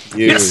 Fuck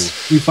you.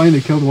 Yes, we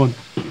finally killed one.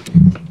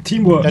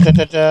 Teamwork.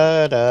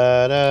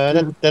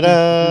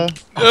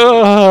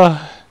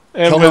 Da-da-da-da-da-da-da-da.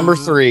 And Kill with number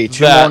 3.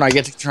 2 that- more and I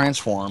get to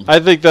transform. I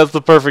think that's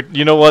the perfect.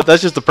 You know what?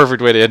 That's just the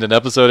perfect way to end an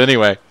episode,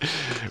 anyway.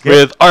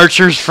 With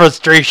Archer's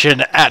frustration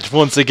at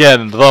once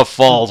again the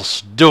false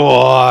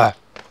door.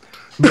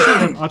 We should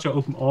have Archer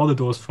open all the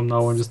doors from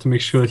now on just to make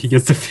sure that he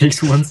gets the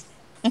fake ones.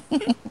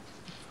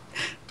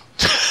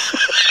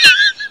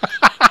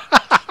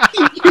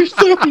 You're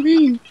so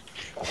mean.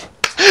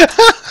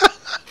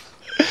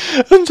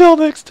 Until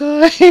next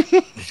time.